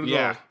the way to the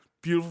yeah. goal.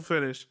 Beautiful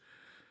finish.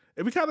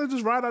 And we kind of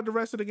just ride out the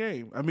rest of the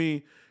game. I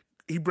mean,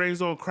 he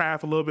brings on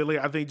Kraft a little bit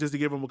later, I think, just to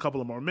give him a couple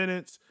of more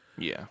minutes.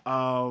 Yeah.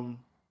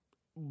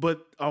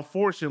 But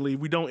unfortunately,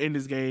 we don't end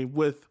this game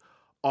with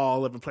all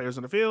 11 players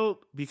on the field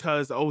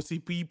because the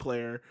OCP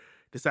player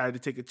decided to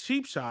take a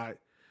cheap shot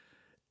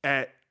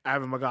at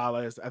Ivan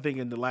Magales, I think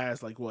in the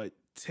last,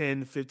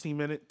 10, 15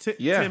 minutes?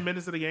 10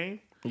 minutes of the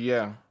game.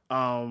 Yeah.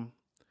 And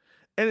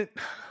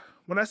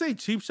when I say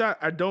cheap shot,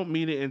 I don't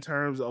mean it in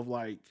terms of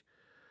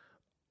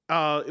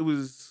it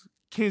was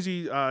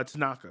Kenji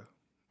Tanaka.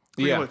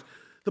 Pretty much.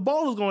 The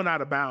ball was going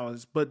out of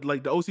bounds, but the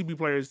OCB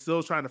player is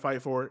still trying to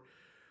fight for it.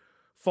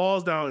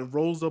 Falls down and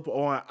rolls up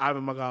on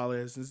Ivan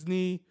Magales'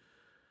 knee.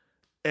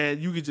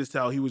 And you could just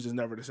tell he was just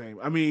never the same.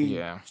 I mean,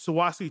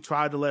 Sawaski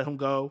tried to let him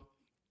go.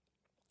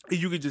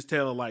 And you could just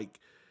tell, I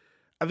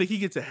think he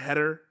gets a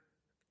header,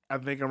 I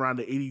think around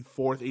the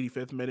 84th,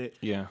 85th minute.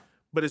 Yeah.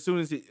 But as soon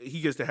as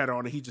he gets the header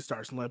on it, he just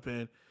starts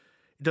limping. It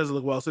doesn't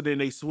look well. So then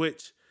they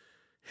switch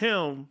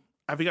him.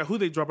 I forgot who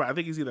they drop out. I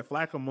think it's either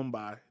Flack or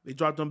Mumbai. They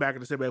dropped him back in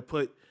the same way,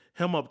 put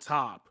him up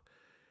top.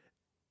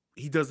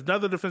 He does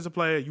another defensive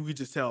player. You could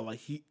just tell,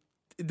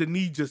 the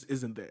knee just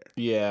isn't there.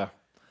 Yeah.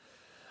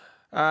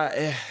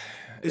 It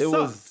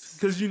sucks.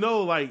 Because,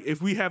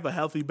 if we have a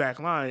healthy back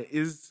line,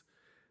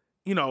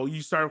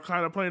 you start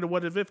kind of playing the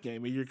what if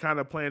game, and you're kind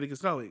of playing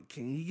against Scully.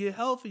 Can he get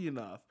healthy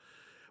enough?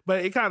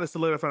 But it kind of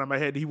solidified in my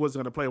head that he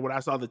wasn't going to play. When I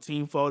saw the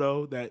team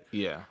photo, that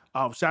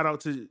shout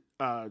out to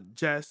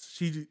Jess.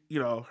 She,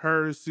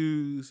 her,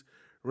 Suze,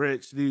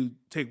 Rich, they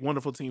take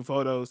wonderful team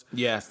photos.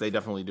 Yes, they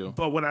definitely do.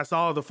 But when I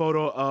saw the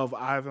photo of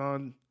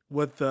Ivan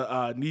with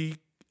the knee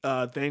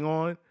thing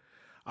on,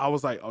 I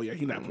was like, oh yeah,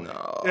 he's not playing.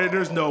 No.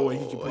 There's no way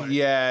he can play.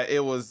 Yeah,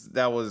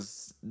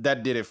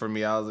 that did it for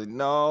me. I was like,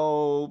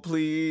 no,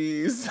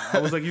 please. I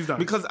was like, he's done.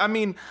 Because,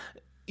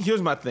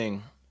 here's my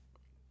thing.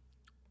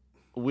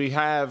 We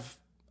have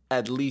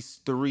at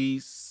least 3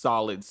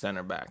 solid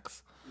center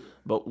backs.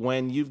 But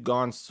when you've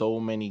gone so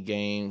many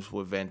games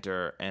with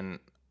Venter and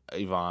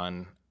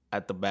Ivan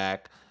at the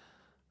back,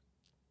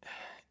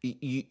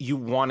 you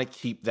want to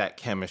keep that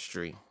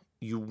chemistry.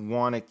 You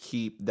want to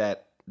keep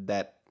that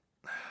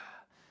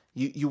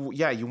you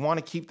want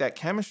to keep that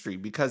chemistry,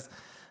 because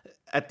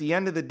at the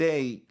end of the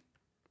day,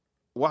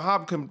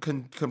 Wahab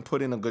can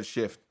put in a good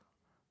shift,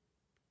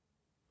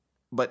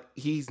 but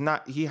he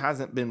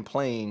hasn't been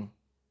playing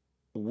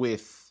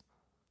with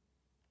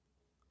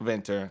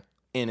Venter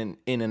in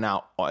and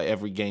out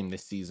every game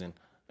this season.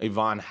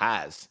 Ivan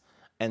has,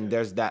 and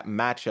there's that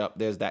matchup,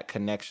 there's that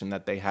connection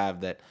that they have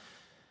that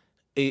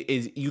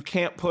is you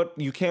can't put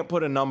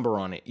a number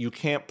on it, you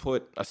can't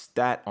put a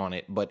stat on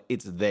it, but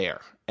it's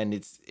there, and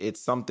it's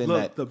something.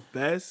 Look, the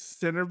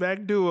best center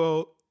back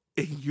duo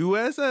in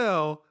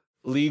USL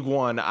League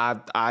One.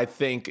 I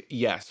think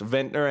yes,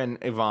 Ventnor and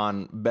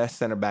Ivan, best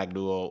center back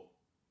duo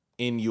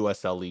in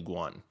USL League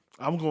One?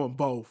 I'm going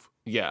both.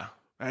 Yeah.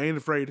 I ain't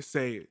afraid to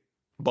say it.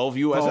 Both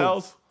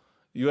USLs?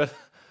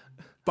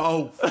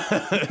 Both.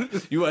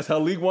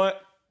 USL League One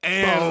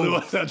and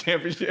Both. USL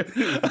Championship.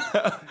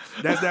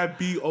 That's that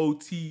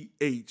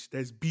BOTH.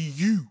 That's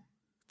BUT.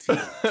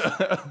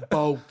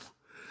 Both.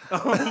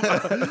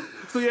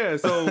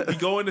 So we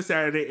go into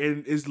Saturday,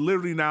 and it's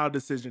literally now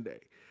decision day.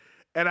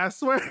 And I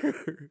swear,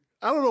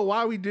 I don't know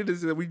why we did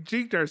this. We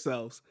jinxed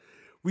ourselves.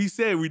 We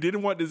said we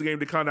didn't want this game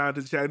to come down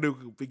to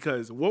Chattanooga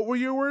because what were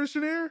your words,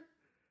 Shanair?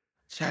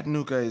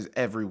 Chattanooga is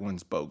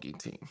everyone's bogey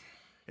team.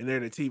 And they're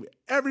the team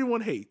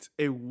everyone hates.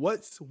 And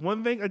what's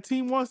one thing a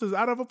team wants is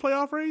out of a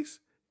playoff race?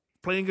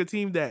 Playing a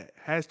team that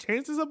has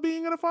chances of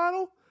being in the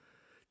final?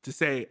 To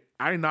say,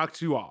 I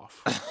knocked you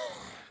off.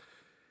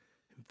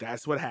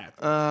 That's what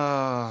happened.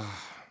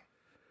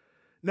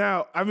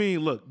 Now, I mean,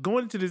 look,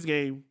 going into this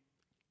game,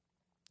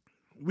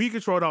 we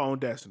controlled our own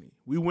destiny.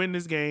 We win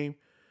this game.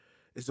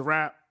 It's a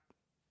wrap.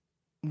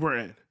 We're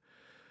in.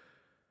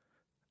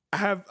 I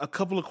have a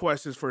couple of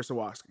questions for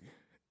Sawatsky.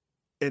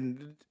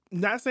 And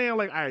not saying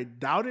like I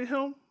doubted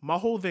him. My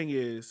whole thing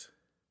is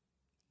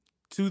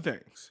two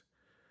things.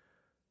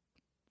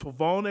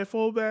 Pavone at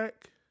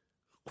fullback,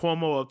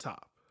 Cuomo up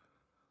top.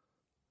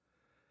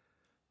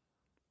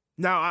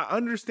 Now, I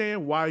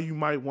understand why you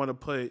might want to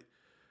put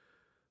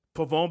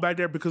Pavone back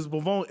there because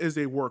Pavone is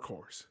a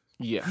workhorse.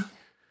 Yeah.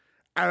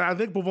 And I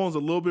think Pavone's a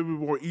little bit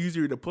more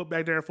easier to put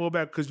back there at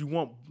fullback because you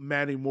want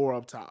Manny more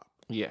up top.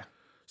 Yeah.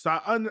 So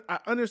I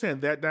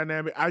understand that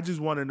dynamic. I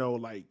just want to know,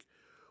 like,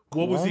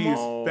 what was he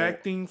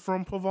expecting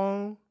from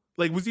Pavone?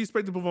 Like, was he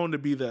expecting Pavone to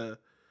be to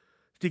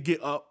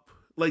get up,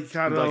 like,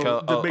 kind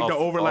of to make the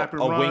overlapping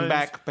runs? A wing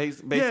back,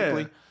 basically.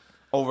 Yeah.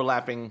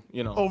 Overlapping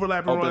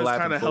runs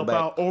kind of help back.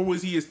 out. Or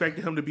was he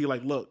expecting him to be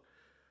like, look,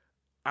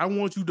 I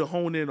want you to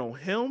hone in on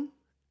him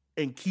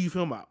and keep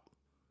him out.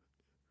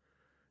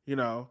 You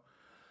know?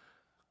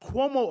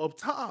 Cuomo up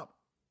top.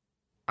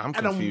 I'm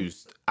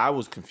confused. I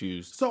was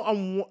confused.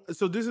 So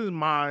this is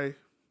my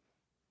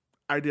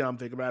idea I'm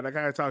thinking about. I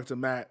gotta talk to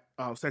Matt,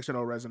 Section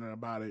O resident,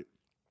 about it.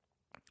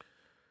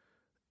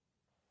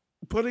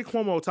 Putting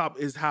Cuomo up top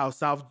is how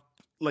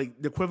the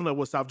equivalent of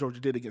what South Georgia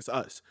did against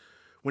us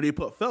when they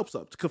put Phelps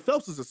up. Because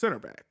Phelps is a center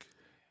back.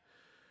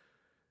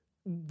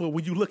 But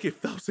when you look at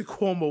Phelps and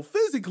Cuomo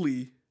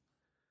physically...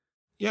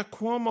 Yeah,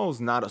 Cuomo's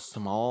not a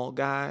small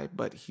guy,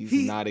 but he's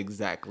not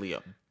exactly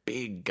a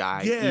big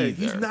guy either.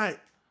 He's not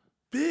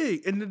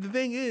big. And the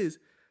thing is,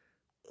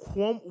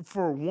 Cuomo,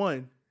 for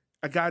one,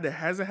 a guy that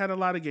hasn't had a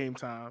lot of game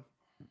time,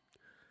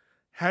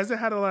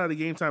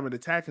 in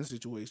attacking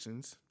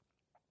situations,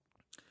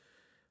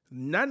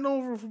 not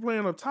known for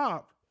playing up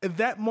top. At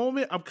that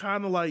moment, I'm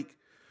kind of like,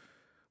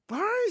 all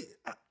right,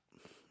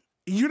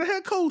 you're the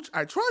head coach.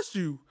 I trust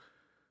you.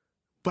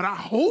 But I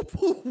hope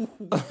you're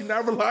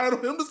not relying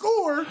on him to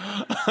score.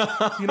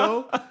 You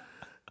know?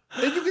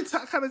 And you can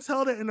kind of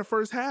tell that in the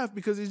first half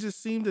because it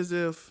just seemed as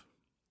if,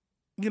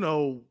 you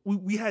know,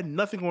 we had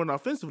nothing going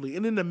offensively.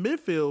 And in the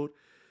midfield,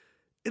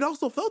 it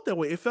also felt that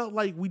way. It felt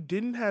like we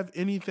didn't have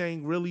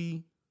anything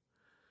really,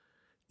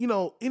 you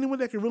know, anyone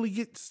that could really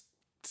get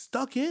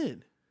stuck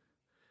in.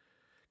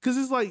 Because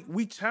it's like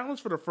we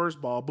challenged for the first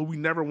ball, but we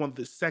never won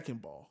the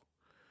second ball.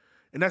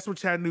 And that's what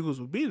Chattanooga's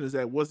was beating us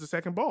at, was the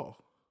second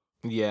ball.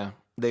 Yeah,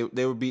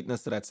 they were beating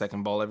us to that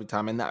second ball every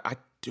time. And I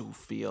do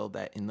feel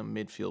that in the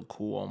midfield,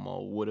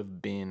 Cuomo would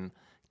have been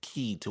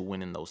key to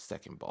winning those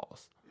second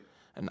balls.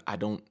 And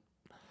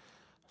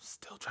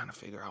still trying to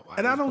figure out why.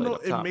 And I don't know,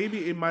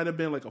 maybe it might have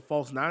been like a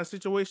false nine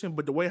situation,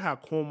 but the way how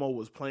Cuomo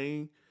was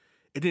playing,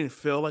 it didn't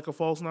feel like a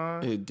false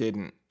nine. It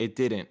didn't.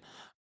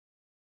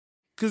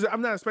 Because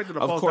I'm not expecting a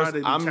false nine to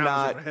be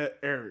challenging for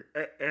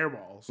air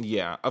balls.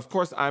 Yeah, of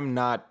course I'm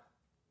not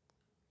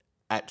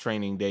at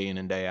training day in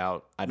and day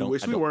out. We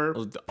wish we were.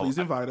 Please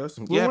invite us.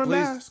 We'll wear a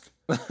mask.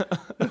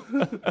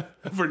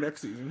 For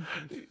next season.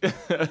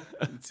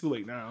 It's too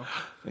late now.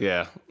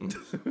 Yeah.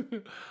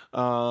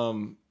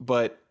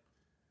 But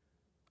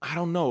I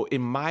don't know.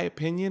 In my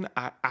opinion,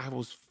 I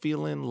was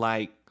feeling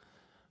like,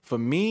 for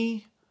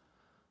me,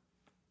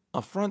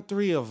 a front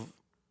three of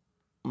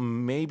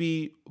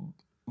maybe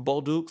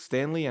Bolduc,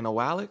 Stanley, and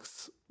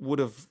O'Alex would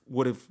have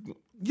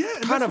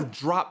kind of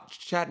dropped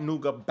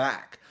Chattanooga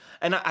back.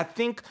 And I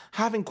think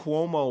having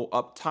Cuomo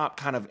up top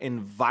kind of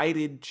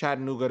invited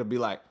Chattanooga to be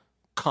like,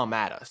 come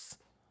at us.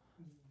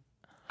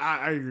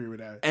 I agree with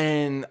that.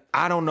 And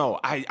I don't know.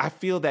 I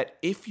feel that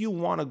if you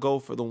want to go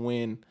for the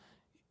win,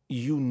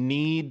 you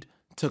need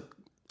to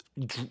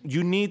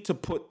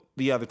put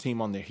the other team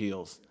on their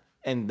heels.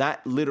 And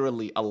that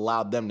literally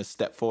allowed them to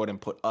step forward and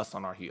put us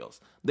on our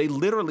heels. They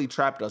literally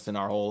trapped us in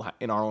our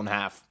own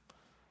half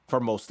for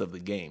most of the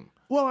game.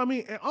 Well, I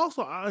mean, and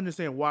also I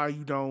understand why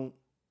you don't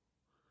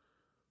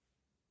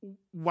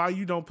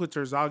put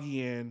Terzaghi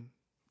in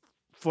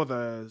for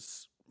the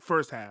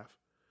first half,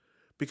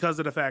 because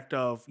of the fact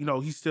of, you know,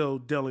 he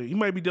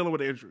might be dealing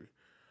with an injury.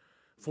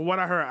 From what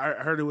I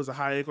heard it was a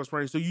high ankle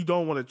sprain, so you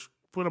don't want to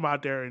put him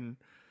out there, and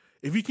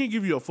if he can't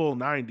give you a full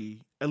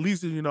 90, at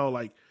least, you know,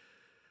 like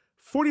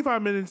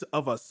 45 minutes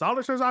of a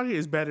solid Terzaghi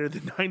is better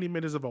than 90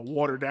 minutes of a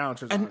watered down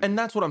Terzaghi. And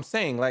that's what I'm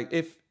saying. Like,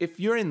 if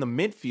you're in the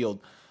midfield,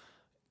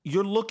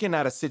 you're looking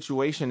at a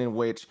situation in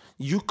which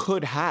you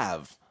could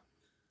have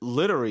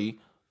literally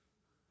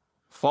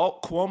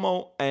Falk,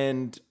 Cuomo,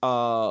 and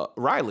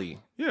Riley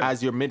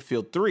as your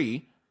midfield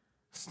three,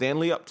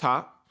 Stanley up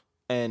top,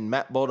 and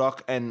Matt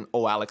Bodok and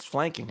Alex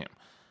flanking him.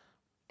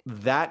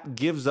 That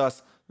gives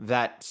us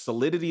that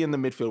solidity in the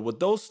midfield. With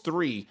those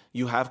three,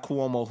 you have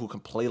Cuomo who can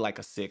play like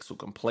a six, who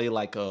can play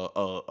like a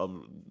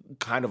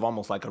kind of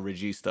almost like a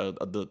regista,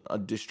 a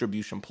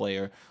distribution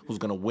player who's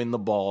going to win the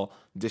ball,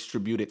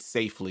 distribute it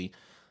safely.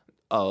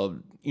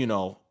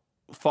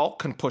 Falk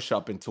can push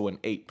up into an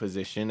 8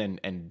 position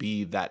and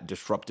be that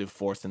disruptive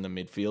force in the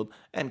midfield.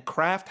 And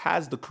Kraft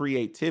has the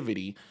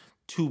creativity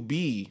to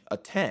be a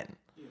 10,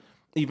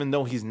 even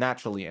though he's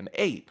naturally an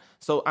 8.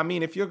 So, I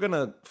mean, if you're going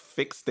to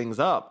fix things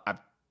up, I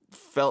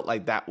felt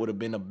like that would have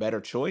been a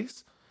better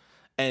choice.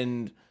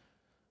 And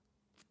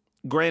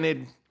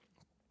granted,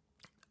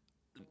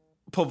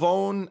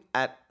 Pavone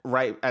at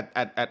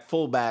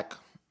fullback,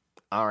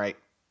 all right,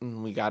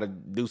 we got to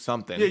do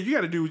something. Yeah, you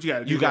got to do what you got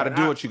to do. You got to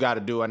do what you got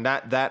to do. And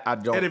that I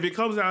don't. And if it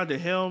comes down to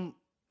him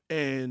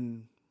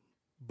and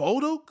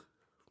Boduk,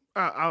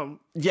 I'm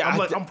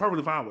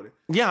perfectly fine with it.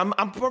 Yeah,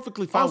 I'm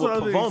perfectly fine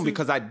Also, with Pavone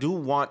because I do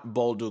want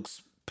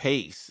Bolduk's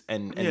pace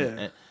and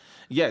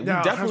we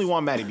definitely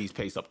want Matty B's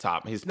pace up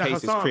top. His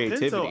pace, his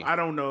creativity. Pinto, I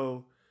don't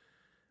know.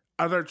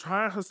 Are they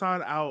trying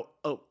Hassan out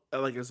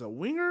like as a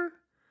winger,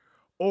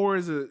 or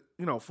is it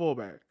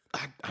fullback?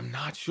 I'm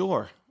not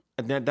sure.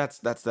 And that's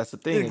the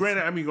thing. And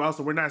granted, I mean,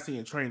 also we're not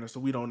seeing trainers, so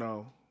we don't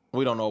know.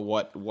 We don't know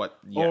what.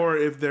 Yeah. Or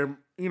if they're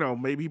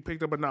maybe he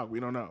picked up a knock. We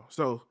don't know.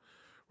 So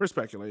we're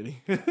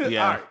speculating.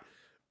 Yeah.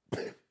 All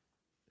right.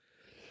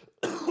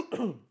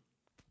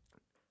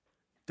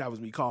 That was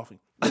me coughing.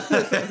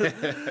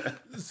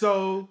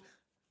 So,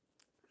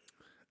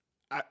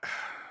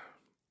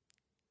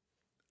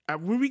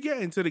 when we get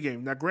into the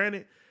game, now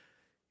granted,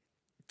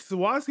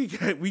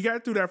 Sawatsky, we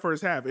got through that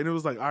first half, and it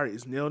was like, all right,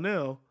 it's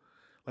 0-0.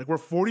 Like, we're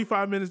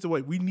 45 minutes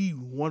away. We need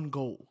one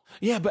goal.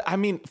 Yeah, but I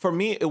mean, for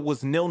me, it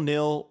was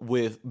 0-0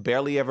 with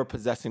barely ever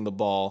possessing the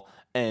ball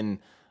and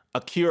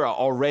Akira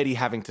already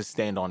having to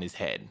stand on his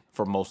head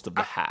for most of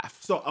the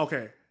half. So,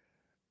 okay.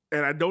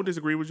 And I don't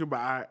disagree with you, but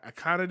I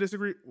kind of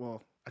disagree.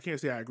 Well, I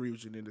can't say I agree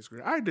with you and then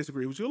disagree. I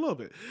disagree with you a little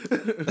bit.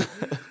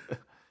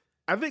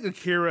 I think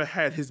Akira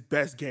had his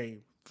best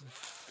game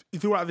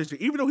throughout this year.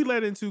 Even though he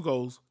let in 2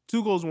 goals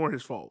weren't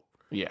his fault.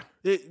 Yeah.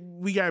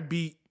 We got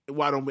beat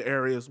wide open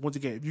areas. Once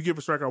again, if you give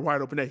a striker a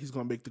wide open net, he's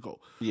going to make the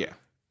goal. Yeah.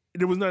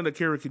 There was nothing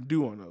Akira could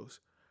do on those.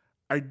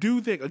 I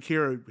do think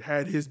Akira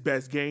had his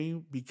best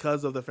game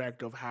because of the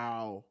fact of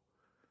how,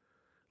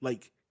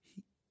 like,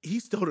 he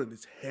stood on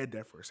his head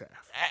that first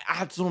half.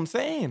 That's what I'm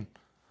saying.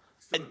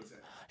 And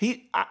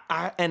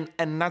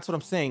that's what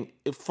I'm saying.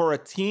 For a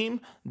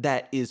team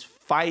that is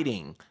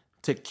fighting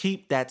to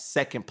keep that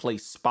second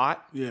place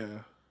spot,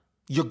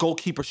 your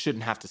goalkeeper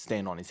shouldn't have to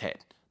stand on his head.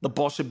 The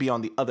ball should be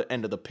on the other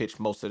end of the pitch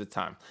most of the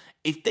time.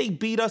 If they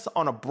beat us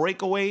on a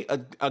breakaway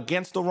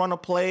against a run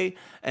of play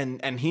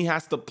and he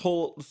has to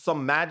pull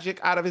some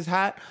magic out of his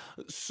hat,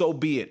 so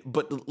be it.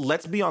 But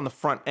let's be on the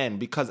front end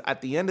because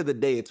at the end of the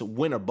day, it's a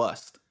win or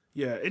bust.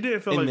 Yeah, it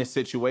didn't feel in like this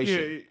situation.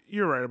 Yeah,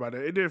 you're right about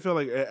it. It didn't feel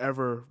like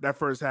ever that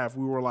first half.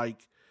 We were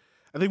like,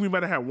 I think we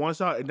might have had one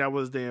shot, and that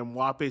was the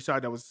Mwape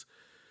shot.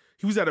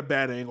 He was at a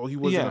bad angle. He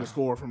wasn't going to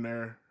score from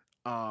there.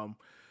 And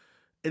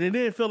it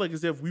didn't feel like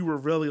as if we were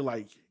really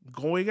like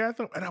going at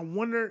them. And I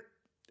wonder,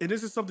 and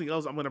this is something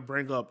else I'm going to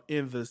bring up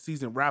in the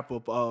season wrap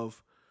up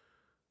of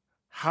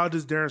how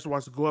does Darren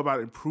Sawatsky go about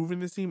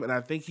improving this team? And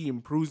I think he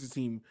improves the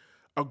team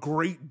a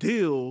great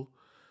deal.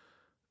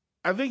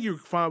 I think you're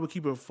fine with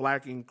keeping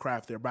Flack and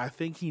Kraft there, but I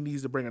think he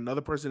needs to bring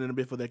another person in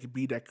the midfield that could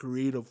be that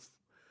creative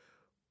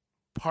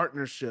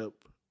partnership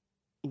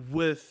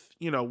with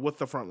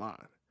the front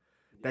line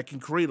that can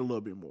create a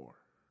little bit more.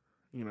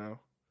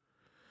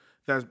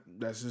 That's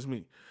just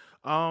me.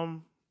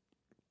 The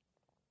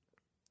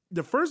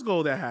first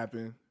goal that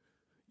happened,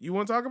 you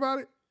want to talk about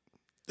it?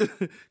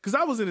 Because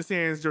I was in the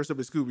stands dressed up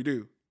as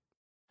Scooby-Doo.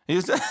 Oh,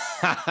 you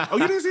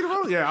didn't see the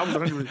photo? Yeah, I was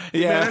 100%.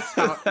 Yeah.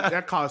 Man,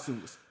 that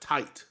costume was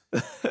tight.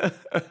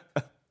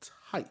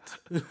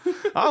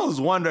 I was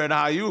wondering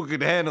how you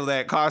could handle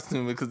that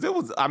costume because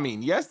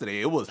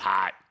yesterday it was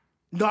hot.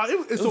 No,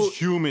 it was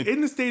humid.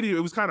 In the stadium,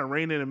 it was kind of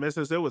raining and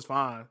misting, so it was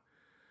fine.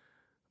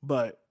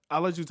 But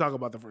I'll let you talk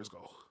about the first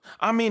goal.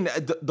 I mean,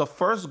 the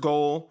first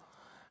goal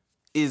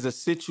is a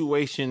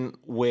situation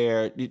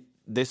where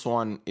this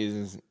one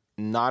is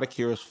not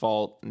Akira's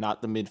fault,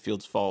 not the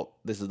midfield's fault.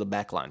 This is the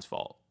backline's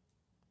fault.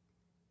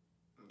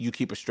 You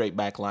keep a straight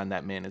backline,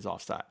 that man is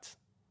offsides.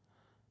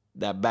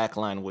 That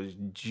backline was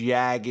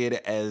jagged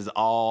as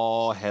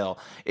all hell.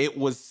 It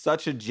was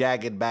such a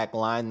jagged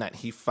backline that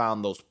he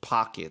found those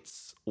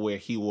pockets where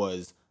he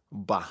was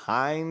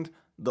behind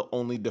the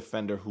only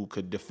defender who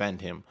could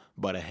defend him,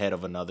 but ahead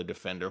of another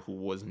defender who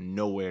was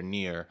nowhere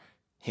near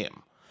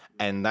him.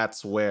 And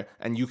that's where,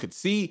 and you could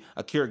see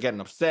Akira getting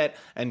upset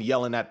and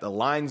yelling at the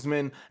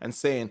linesman and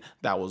saying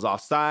that was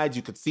offsides.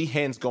 You could see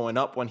hands going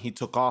up when he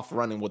took off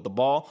running with the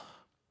ball,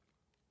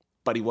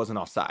 but he wasn't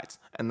offsides.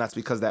 And that's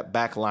because that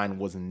back line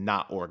was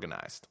not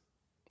organized.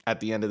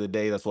 At the end of the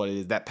day, that's what it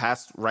is. That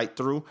pass right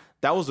through,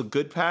 that was a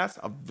good pass,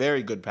 a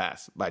very good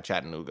pass by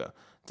Chattanooga.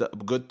 It's a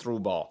good through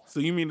ball. So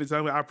you mean to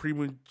tell me I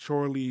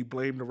prematurely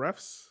blame the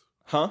refs?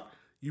 Huh?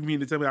 You mean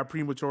to tell me I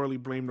prematurely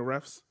blame the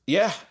refs?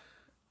 Yeah.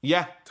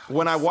 Yeah.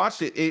 When I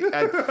watched it,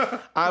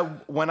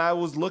 when I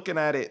was looking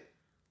at it,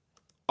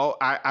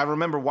 I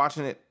remember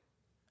watching it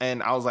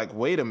and I was like,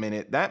 wait a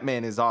minute, that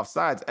man is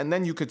offsides. And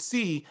then you could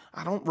see,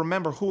 I don't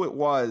remember who it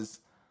was.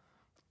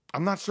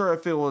 I'm not sure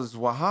if it was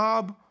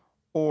Wahab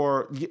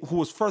or who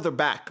was further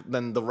back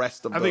than the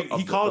rest of the... I think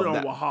he called it on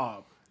that.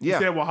 Wahab. Yeah.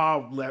 He said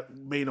Wahab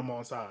made him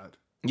onside.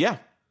 Yeah.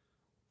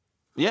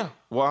 Yeah.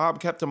 Wahab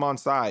kept him on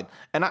side.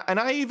 And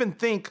I even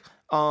think...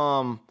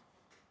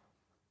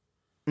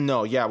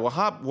 No, yeah,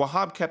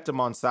 Wahab kept him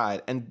on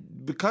side. And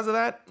because of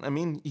that, I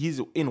mean,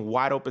 he's in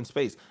wide open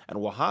space. And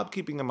Wahab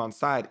keeping him on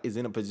side is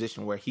in a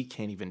position where he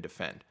can't even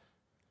defend.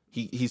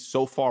 He's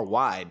so far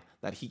wide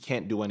that he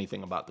can't do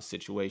anything about the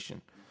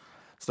situation.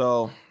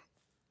 So,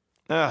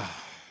 and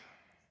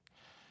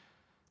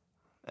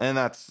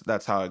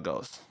that's how it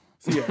goes.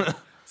 So yeah,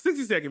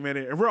 62nd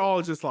minute, and we're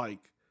all just like,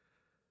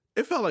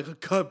 it felt like a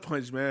gut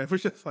punch, man. We're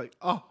just like,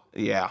 oh.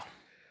 Yeah.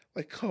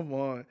 Like, come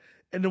on.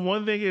 And the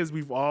one thing is,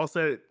 we've all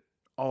said it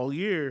all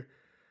year,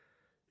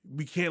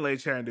 we can't let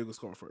Chattanooga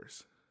score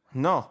first.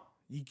 No.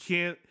 You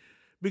can't,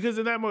 because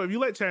in that moment, if you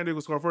let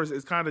Chattanooga score first,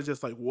 it's kind of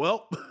just like,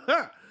 well,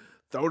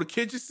 throw the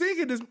kitchen sink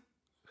in this.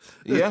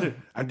 Yeah.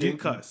 I didn't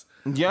cuss.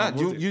 Yeah,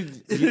 you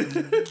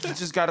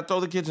just got to throw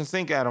the kitchen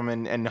sink at them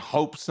and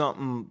hope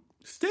something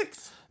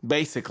sticks.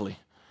 Basically.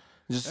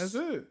 Just That's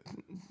it.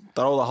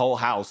 Throw the whole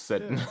house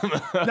at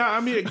Now, I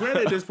mean,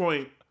 granted, at this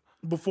point,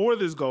 before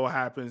this goal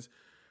happens,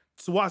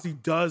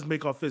 Sawasi does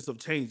make offensive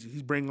changes.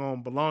 He's bringing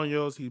on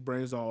Bolaños. He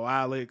brings on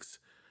Alex.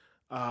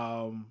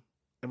 Am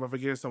I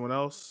forgetting someone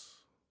else?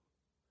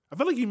 I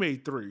feel like he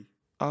made 3.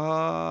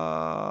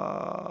 Alex,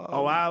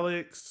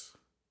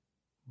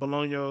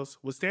 Bolaños.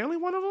 Was Stanley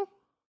one of them?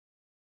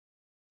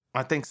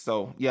 I think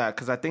so. Yeah,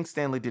 because I think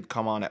Stanley did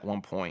come on at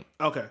one point.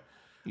 Okay.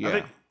 Yeah. I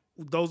think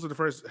those are the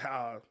first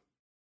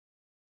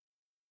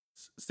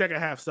second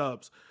half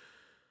subs.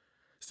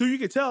 So you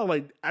can tell,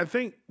 like, I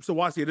think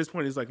Sawasi at this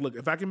point is like, look,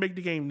 if I can make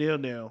the game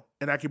 0-0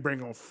 and I can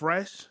bring on a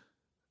fresh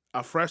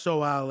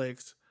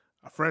Alex,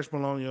 a fresh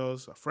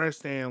Bolaños, a fresh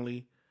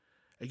Stanley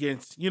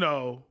against,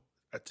 a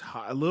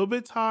little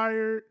bit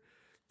tired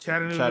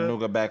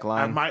Chattanooga back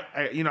line.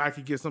 I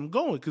could get something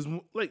going because,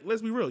 like,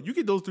 let's be real, you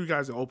get those 3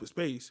 guys in open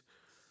space,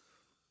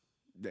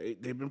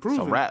 they've been proven.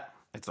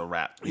 It's a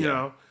wrap. You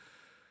know,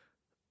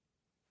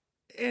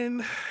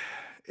 and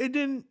it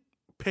didn't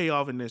pay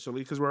off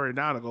initially because we're already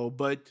down a goal,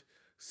 but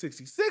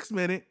 66th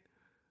minute,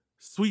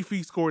 Sweet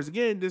Feet scores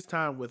again, this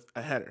time with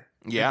a header.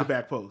 Yeah. At the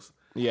back post.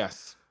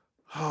 Yes.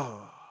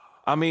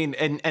 I mean,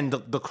 and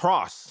the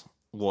cross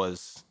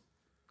was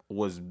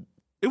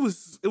It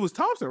was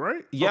Thompson,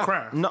 right? Yeah. Or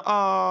Kraft?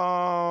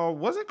 No,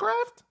 was it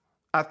Kraft?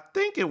 I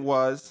think it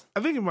was. I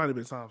think it might have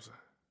been Thompson.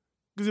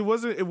 Because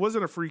it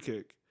wasn't a free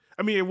kick.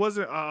 I mean, it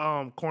wasn't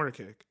a corner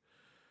kick.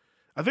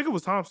 I think it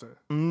was Thompson.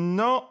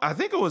 No, I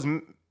think it was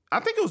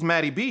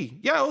Matty B.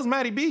 Yeah, it was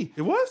Matty B.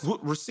 It was? Who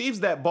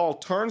receives that ball,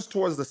 turns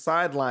towards the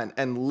sideline,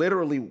 and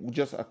literally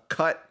just a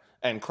cut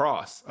and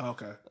cross. Oh,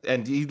 okay.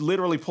 And he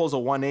literally pulls a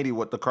 180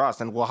 with the cross.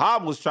 And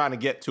Wahab was trying to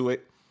get to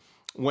it,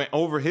 went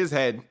over his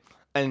head,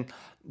 and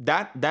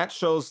that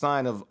shows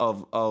sign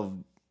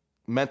of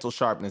mental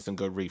sharpness and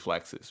good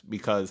reflexes,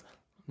 because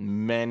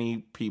many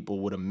people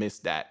would have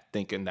missed that,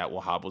 thinking that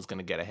Wahab was going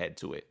to get ahead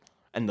to it.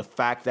 And the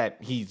fact that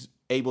he's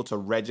able to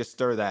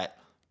register that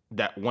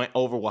went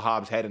over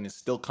Wahab's head and is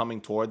still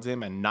coming towards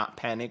him and not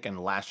panic and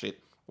lash it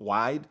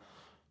wide,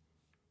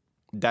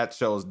 that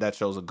shows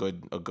a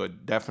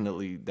good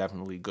definitely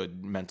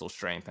good mental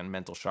strength and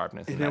mental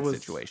sharpness in that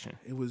situation.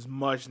 It was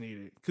much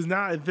needed. Because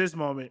now at this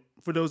moment,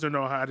 for those who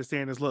know how to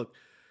understand this, look,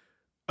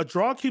 a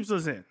draw keeps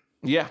us in.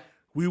 Yeah.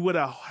 We would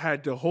have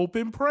had to hope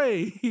and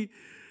pray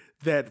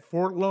that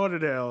Fort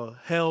Lauderdale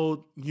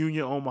held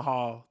Union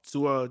Omaha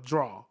to a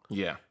draw.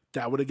 Yeah.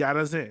 That would have got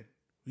us in.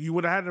 You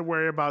would have had to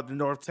worry about the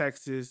North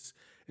Texas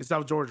and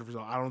South Georgia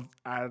result.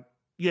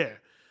 Yeah,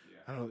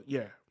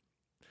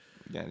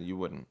 you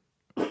wouldn't.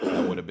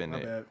 That would have been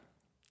it. Bad.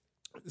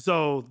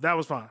 So that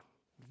was fine.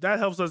 That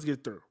helps us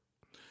get through.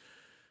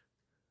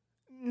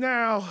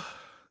 Now,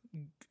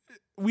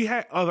 we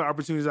had other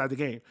opportunities at the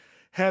game.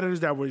 Headers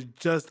that were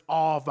just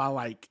off by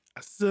like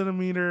a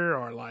centimeter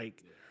or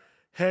like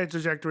head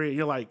trajectory. And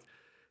you're like,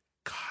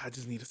 God, I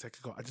just need a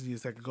second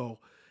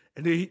goal.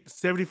 And then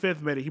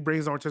 75th minute, he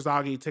brings on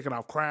Terzaghi, taking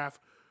off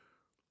Kraft.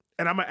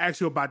 And I'm going to ask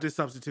you about this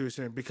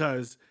substitution,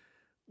 because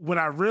when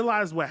I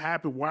realized what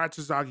happened, why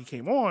Terzaghi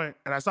came on,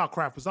 and I saw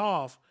Kraft was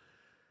off,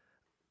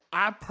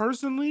 I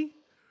personally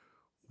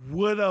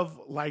would have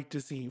liked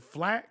to see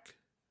Flack,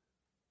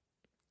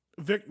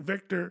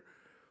 Victor,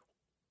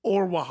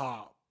 or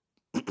Wahab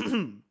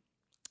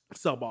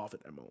sub off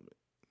at that moment.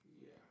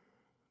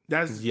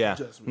 That's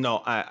just me. No,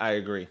 I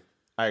agree.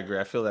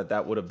 I feel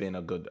that would have been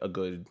a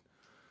good.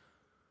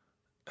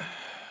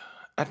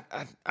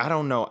 I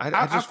don't know. I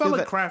just felt feel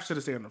like Kraft should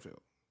have stayed on the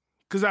field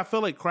because I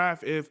feel like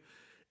Kraft, if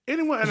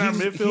anyone in our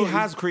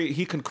midfield,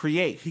 he can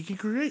create. He can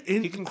create.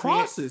 And he can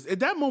crosses. At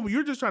that moment,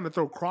 you're just trying to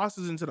throw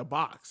crosses into the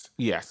box.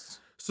 Yes.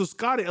 So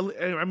Scotty,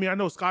 I mean, I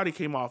know Scotty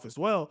came off as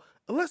well.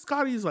 Unless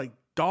Scotty's like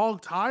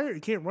dog tired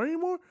and can't run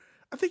anymore,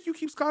 I think you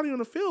keep Scotty on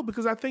the field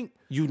because I think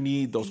you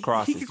need those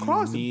crosses. He can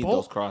cross. You need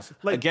those crosses.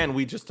 Like, again,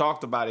 we just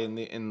talked about it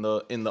in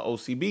the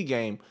OCB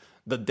game,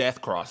 the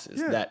death crosses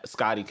that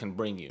Scotty can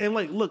bring you. And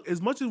like, look,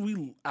 as much as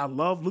I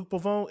love Luke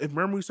Pavone, if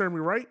memory serves me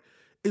right,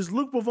 it's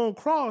Luke Pavone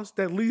cross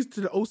that leads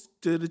to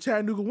the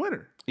Chattanooga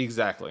winner.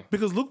 Exactly.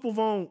 Because Luke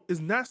Pavone is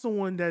not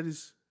someone that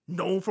is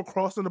known for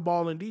crossing the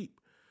ball in deep.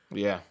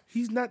 Yeah.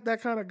 He's not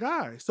that kind of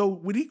guy. So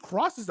when he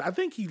crosses, I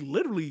think he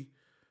literally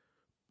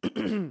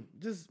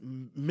just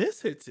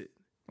mishits it.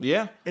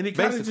 Yeah. And it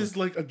kind of just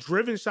like a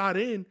driven shot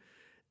in.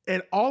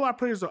 And all our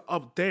players are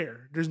up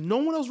there. There's no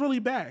one else really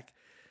back.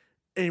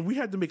 And we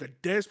had to make a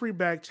dead sprint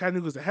back.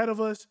 Chattanooga's ahead of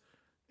us.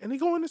 And they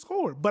go in and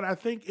score. But I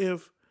think it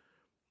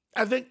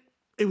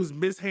was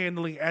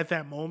mishandling at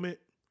that moment.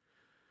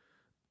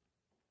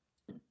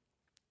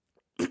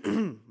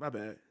 My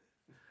bad.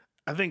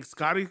 I think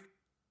Scotty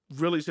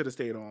really should have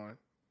stayed on.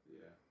 Yeah.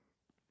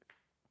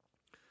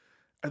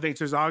 I think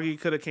Terzaghi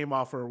could have came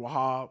off for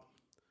Wahab.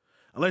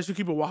 Unless you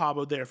keep a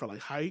Wahab up there for like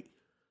height.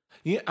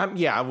 Yeah,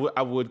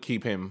 I would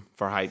keep him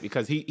for height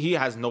because he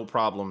has no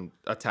problem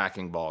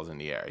attacking balls in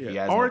the air. Yeah. He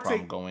has no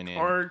problem going in.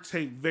 Or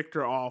take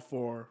Victor off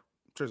for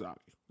Terzaghi.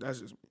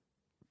 That's just me.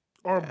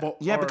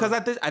 Because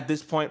at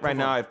this point right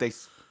now, if they,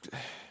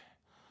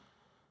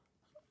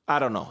 I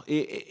don't know,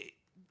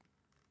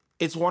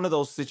 it's one of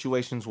those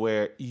situations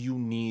where you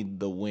need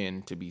the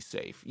win to be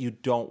safe. You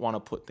don't want to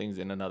put things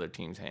in another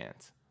team's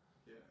hands,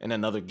 in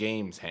another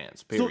game's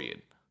hands. Period.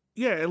 So,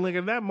 yeah, and like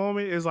in that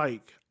moment, it's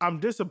like I'm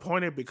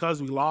disappointed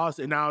because we lost,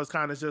 and now it's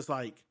kind of just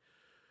like,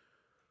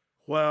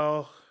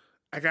 well,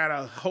 I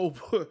gotta hope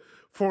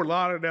Fort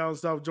Lauderdale and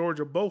South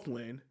Georgia both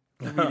win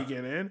for me to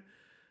get in.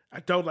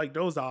 I don't like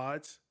those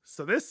odds.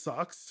 So this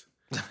sucks.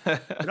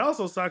 It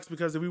also sucks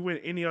because if we win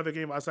any other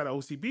game outside of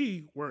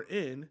OCB, we're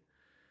in.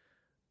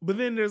 But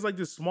then there's like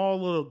this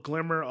small little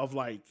glimmer of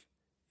like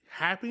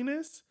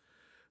happiness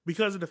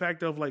because of the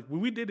fact of like when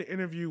we did the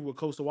interview with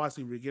Coach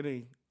Sawasi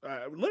beginning,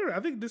 literally,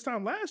 I think this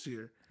time last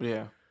year.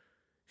 Yeah.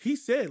 He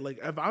said, like,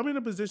 if I'm in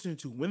a position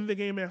to win the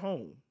game at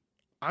home,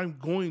 I'm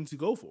going to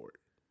go for it.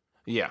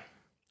 Yeah.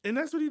 And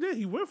that's what he did.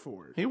 He went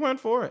for it. He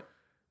went for it.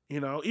 You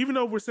know, even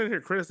though we're sitting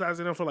here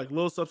criticizing him for like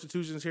little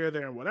substitutions here,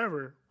 there, and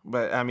whatever.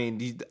 But I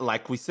mean,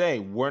 like we say,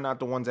 we're not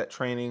the ones at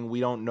training.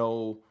 We don't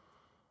know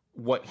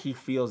what he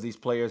feels these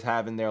players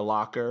have in their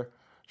locker.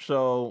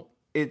 So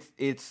it's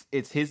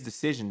his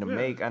decision to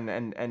make,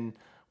 and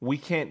we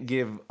can't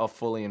give a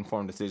fully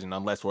informed decision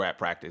unless we're at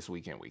practice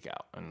week in, week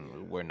out,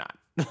 and we're not.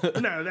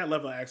 We're not on that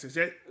level of access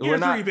yet. We're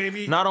not, three,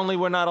 baby. Not only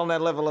we're not on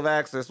that level of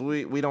access,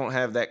 we don't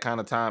have that kind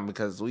of time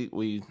because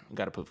we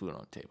got to put food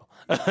on the table.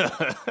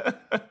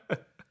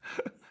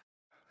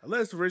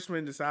 Unless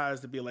Richmond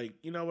decides to be like,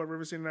 you know what,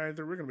 River City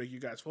 93, we're going to make you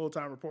guys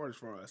full-time reporters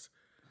for us.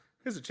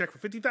 Here's a check for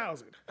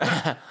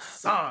 $50,000.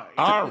 Sign.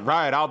 All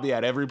right, I'll be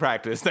at every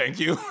practice. Thank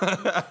you.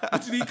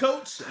 What you need,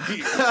 coach?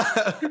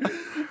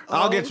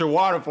 I'll get your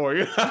water for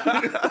you.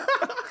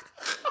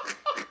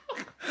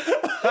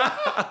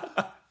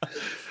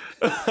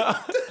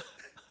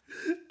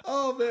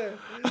 Oh, man.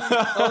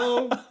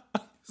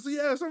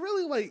 So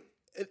really, like,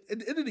 at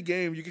the end of the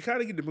game, you can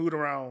kind of get the mood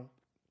around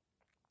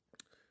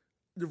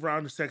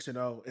the section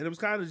O. And it was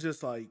kind of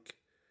just like,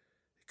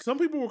 some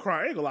people were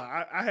crying. I ain't gonna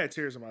lie. I had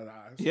tears in my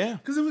eyes. Yeah.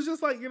 Because it was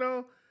just like, you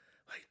know,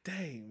 like,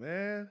 dang,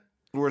 man.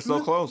 We're so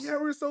close. Yeah,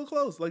 we're so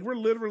close. Like, we're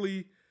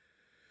literally,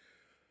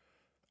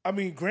 I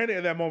mean, granted,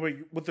 at that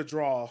moment with the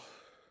draw,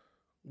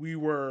 we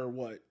were,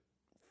 what,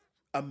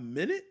 a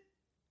minute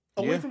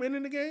away from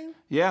ending the game?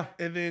 Yeah.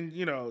 And then,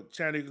 you know,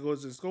 Chattanooga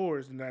goes and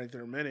scores in the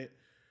 93rd minute.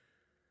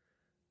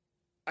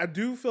 I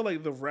do feel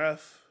like the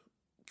ref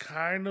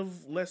kind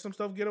of let some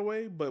stuff get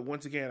away, but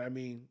once again, I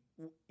mean,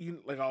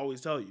 like I always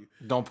tell you,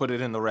 don't put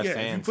it in the ref's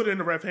hands. If you put it in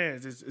the ref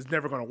hands, it's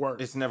never going to work.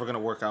 It's never going to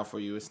work out for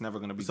you. It's never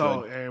going to be good.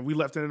 So, and we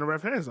left it in the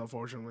ref hands,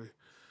 unfortunately.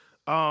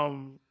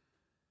 So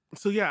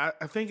yeah,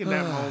 I think in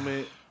that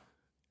moment,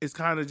 it's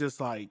kind of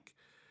just like,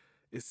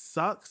 it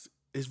sucks.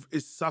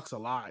 It sucks a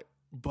lot,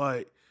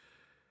 but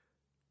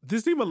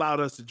this team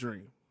allowed us to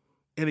dream.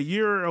 In a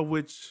year of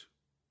which,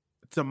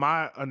 to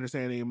my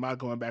understanding, my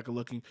going back and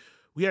looking,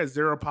 we had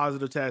 0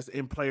 positive tests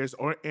in players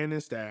and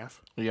in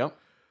staff. Yep.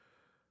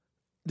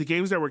 The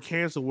games that were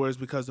canceled was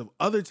because of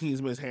other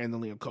teams'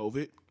 mishandling of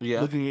COVID.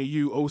 Yeah. Looking at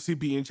you,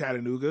 OCB in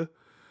Chattanooga.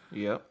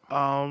 Yep.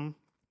 But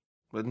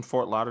in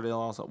Fort Lauderdale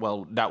also,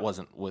 well, that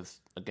wasn't with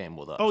a game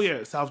with us. Oh,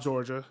 yeah, South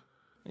Georgia.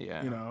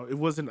 Yeah. You know, it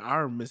wasn't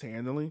our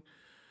mishandling.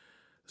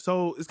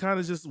 So it's kind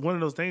of just one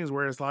of those things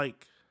where it's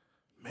like,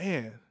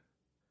 man,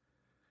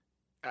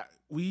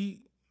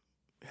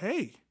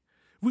 hey,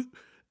 we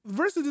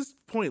versus this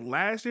point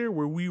last year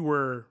where we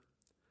were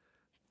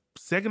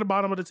second to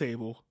bottom of the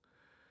table,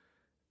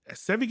 a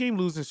 7-game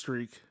losing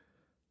streak,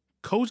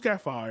 coach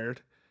got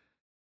fired.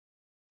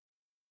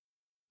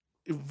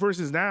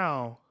 Versus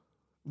now,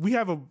 we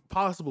have a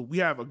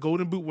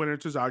Golden Boot winner,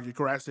 Terzaghi,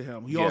 congrats to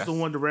him. He also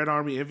won the Red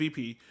Army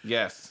MVP.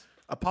 Yes.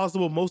 A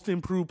possible most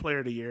improved player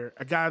of the year,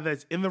 a guy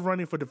that's in the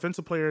running for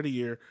defensive player of the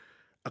year,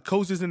 a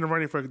coach is in the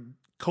running for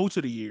coach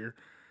of the year.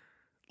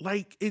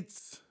 Like,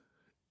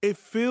 it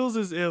feels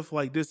as if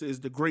like this is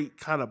the great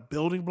kind of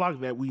building block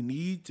that we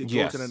need to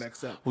go to the next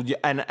step. Well, yeah,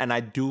 and I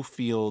do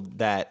feel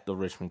that the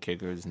Richmond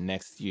Kickers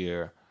next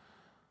year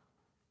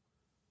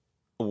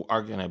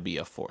are going to be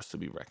a force to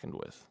be reckoned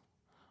with.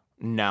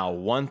 Now,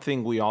 one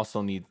thing we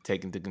also need to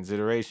take into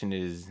consideration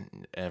is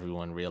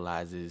everyone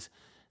realizes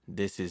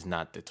this is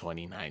not the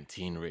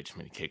 2019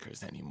 Richmond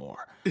Kickers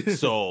anymore.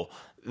 So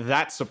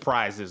that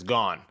surprise is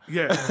gone.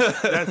 Yeah.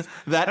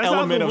 That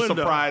element of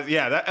surprise.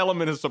 Yeah, that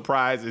element of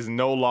surprise is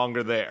no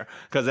longer there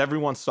because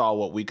everyone saw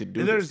what we could do.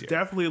 And there's this year.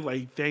 definitely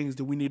like things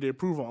that we need to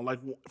improve on. Like,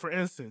 for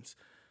instance,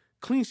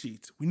 clean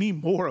sheets. We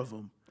need more of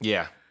them.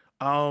 Yeah.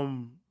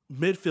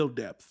 Midfield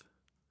depth.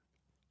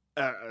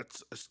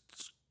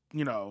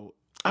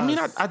 I mean,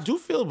 I do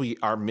feel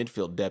our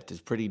midfield depth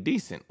is pretty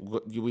decent.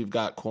 We've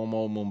got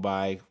Cuomo,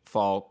 Mumbai,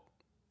 Falk,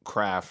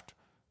 Kraft,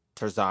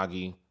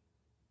 Terzaghi.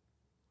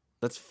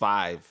 That's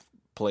 5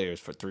 players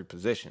for 3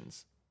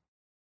 positions.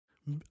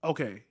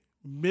 Okay,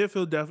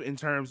 midfield depth in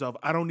terms of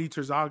I don't need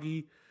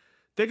Terzaghi.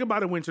 Think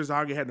about it when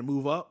Terzaghi had to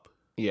move up.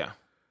 Yeah.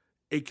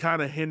 It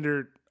kind of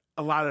hindered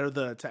a lot of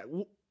the attack.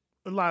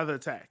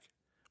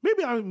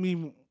 Maybe I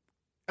mean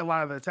a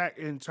lot of the attack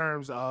in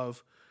terms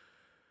of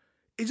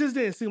it just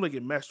didn't seem like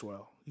it meshed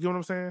well. You know what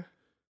I'm saying?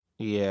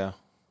 Yeah.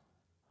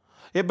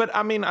 Yeah, but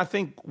I mean, I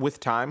think with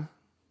time,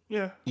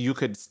 yeah, you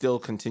could still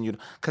continue.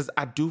 Because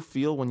I do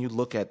feel when you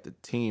look at the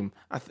team,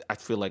 I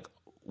feel like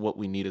what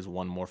we need is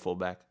one more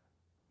fullback.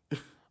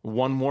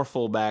 One more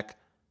fullback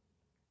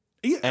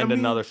and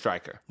another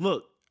striker.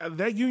 Look,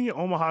 that Union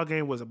Omaha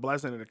game was a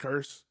blessing and a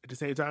curse at the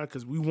same time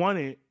because we won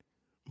it,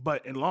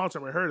 but in long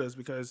term it hurt us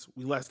because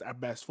we lost our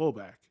best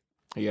fullback.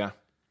 Yeah.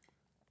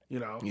 You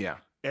know? Yeah.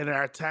 And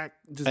our attack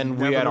just and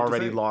we had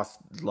already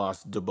lost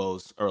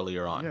DeBose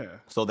earlier on. Yeah.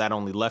 So that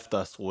only left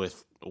us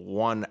with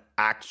one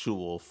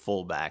actual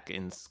fullback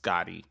in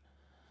Scotty.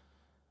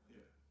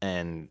 Yeah.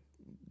 And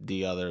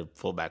the other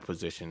fullback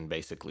position,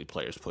 basically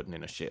players putting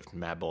in a shift.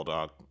 Matt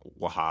Bulldog,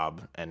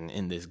 Wahab, and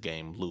in this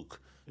game, Luke.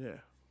 Yeah.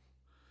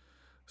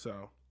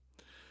 So,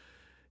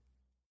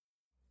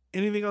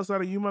 anything else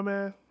out of you, my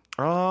man?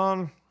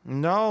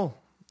 No.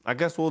 I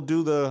guess we'll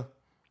do the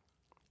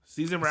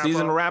season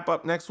wrap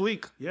up next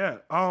week. Yeah.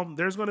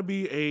 There's going to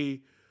be a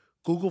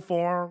Google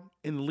form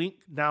and link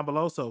down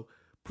below. So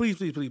please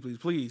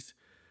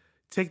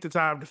take the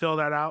time to fill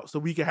that out so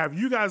we can have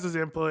you guys'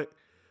 input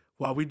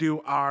while we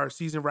do our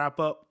season wrap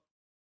up.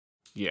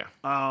 Yeah.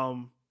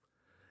 And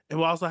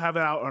we'll also have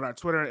it out on our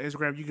Twitter and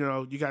Instagram.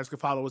 You guys can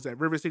follow us at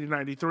River City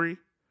 93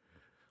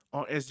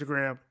 on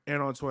Instagram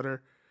and on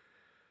Twitter.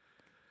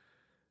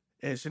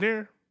 And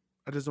Shanir,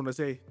 I just want to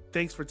say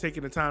thanks for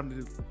taking the time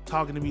to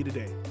talking to me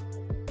today.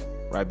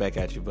 Right back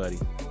at you, buddy.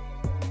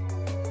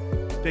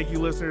 Thank you,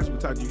 listeners. We'll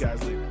talk to you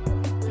guys later.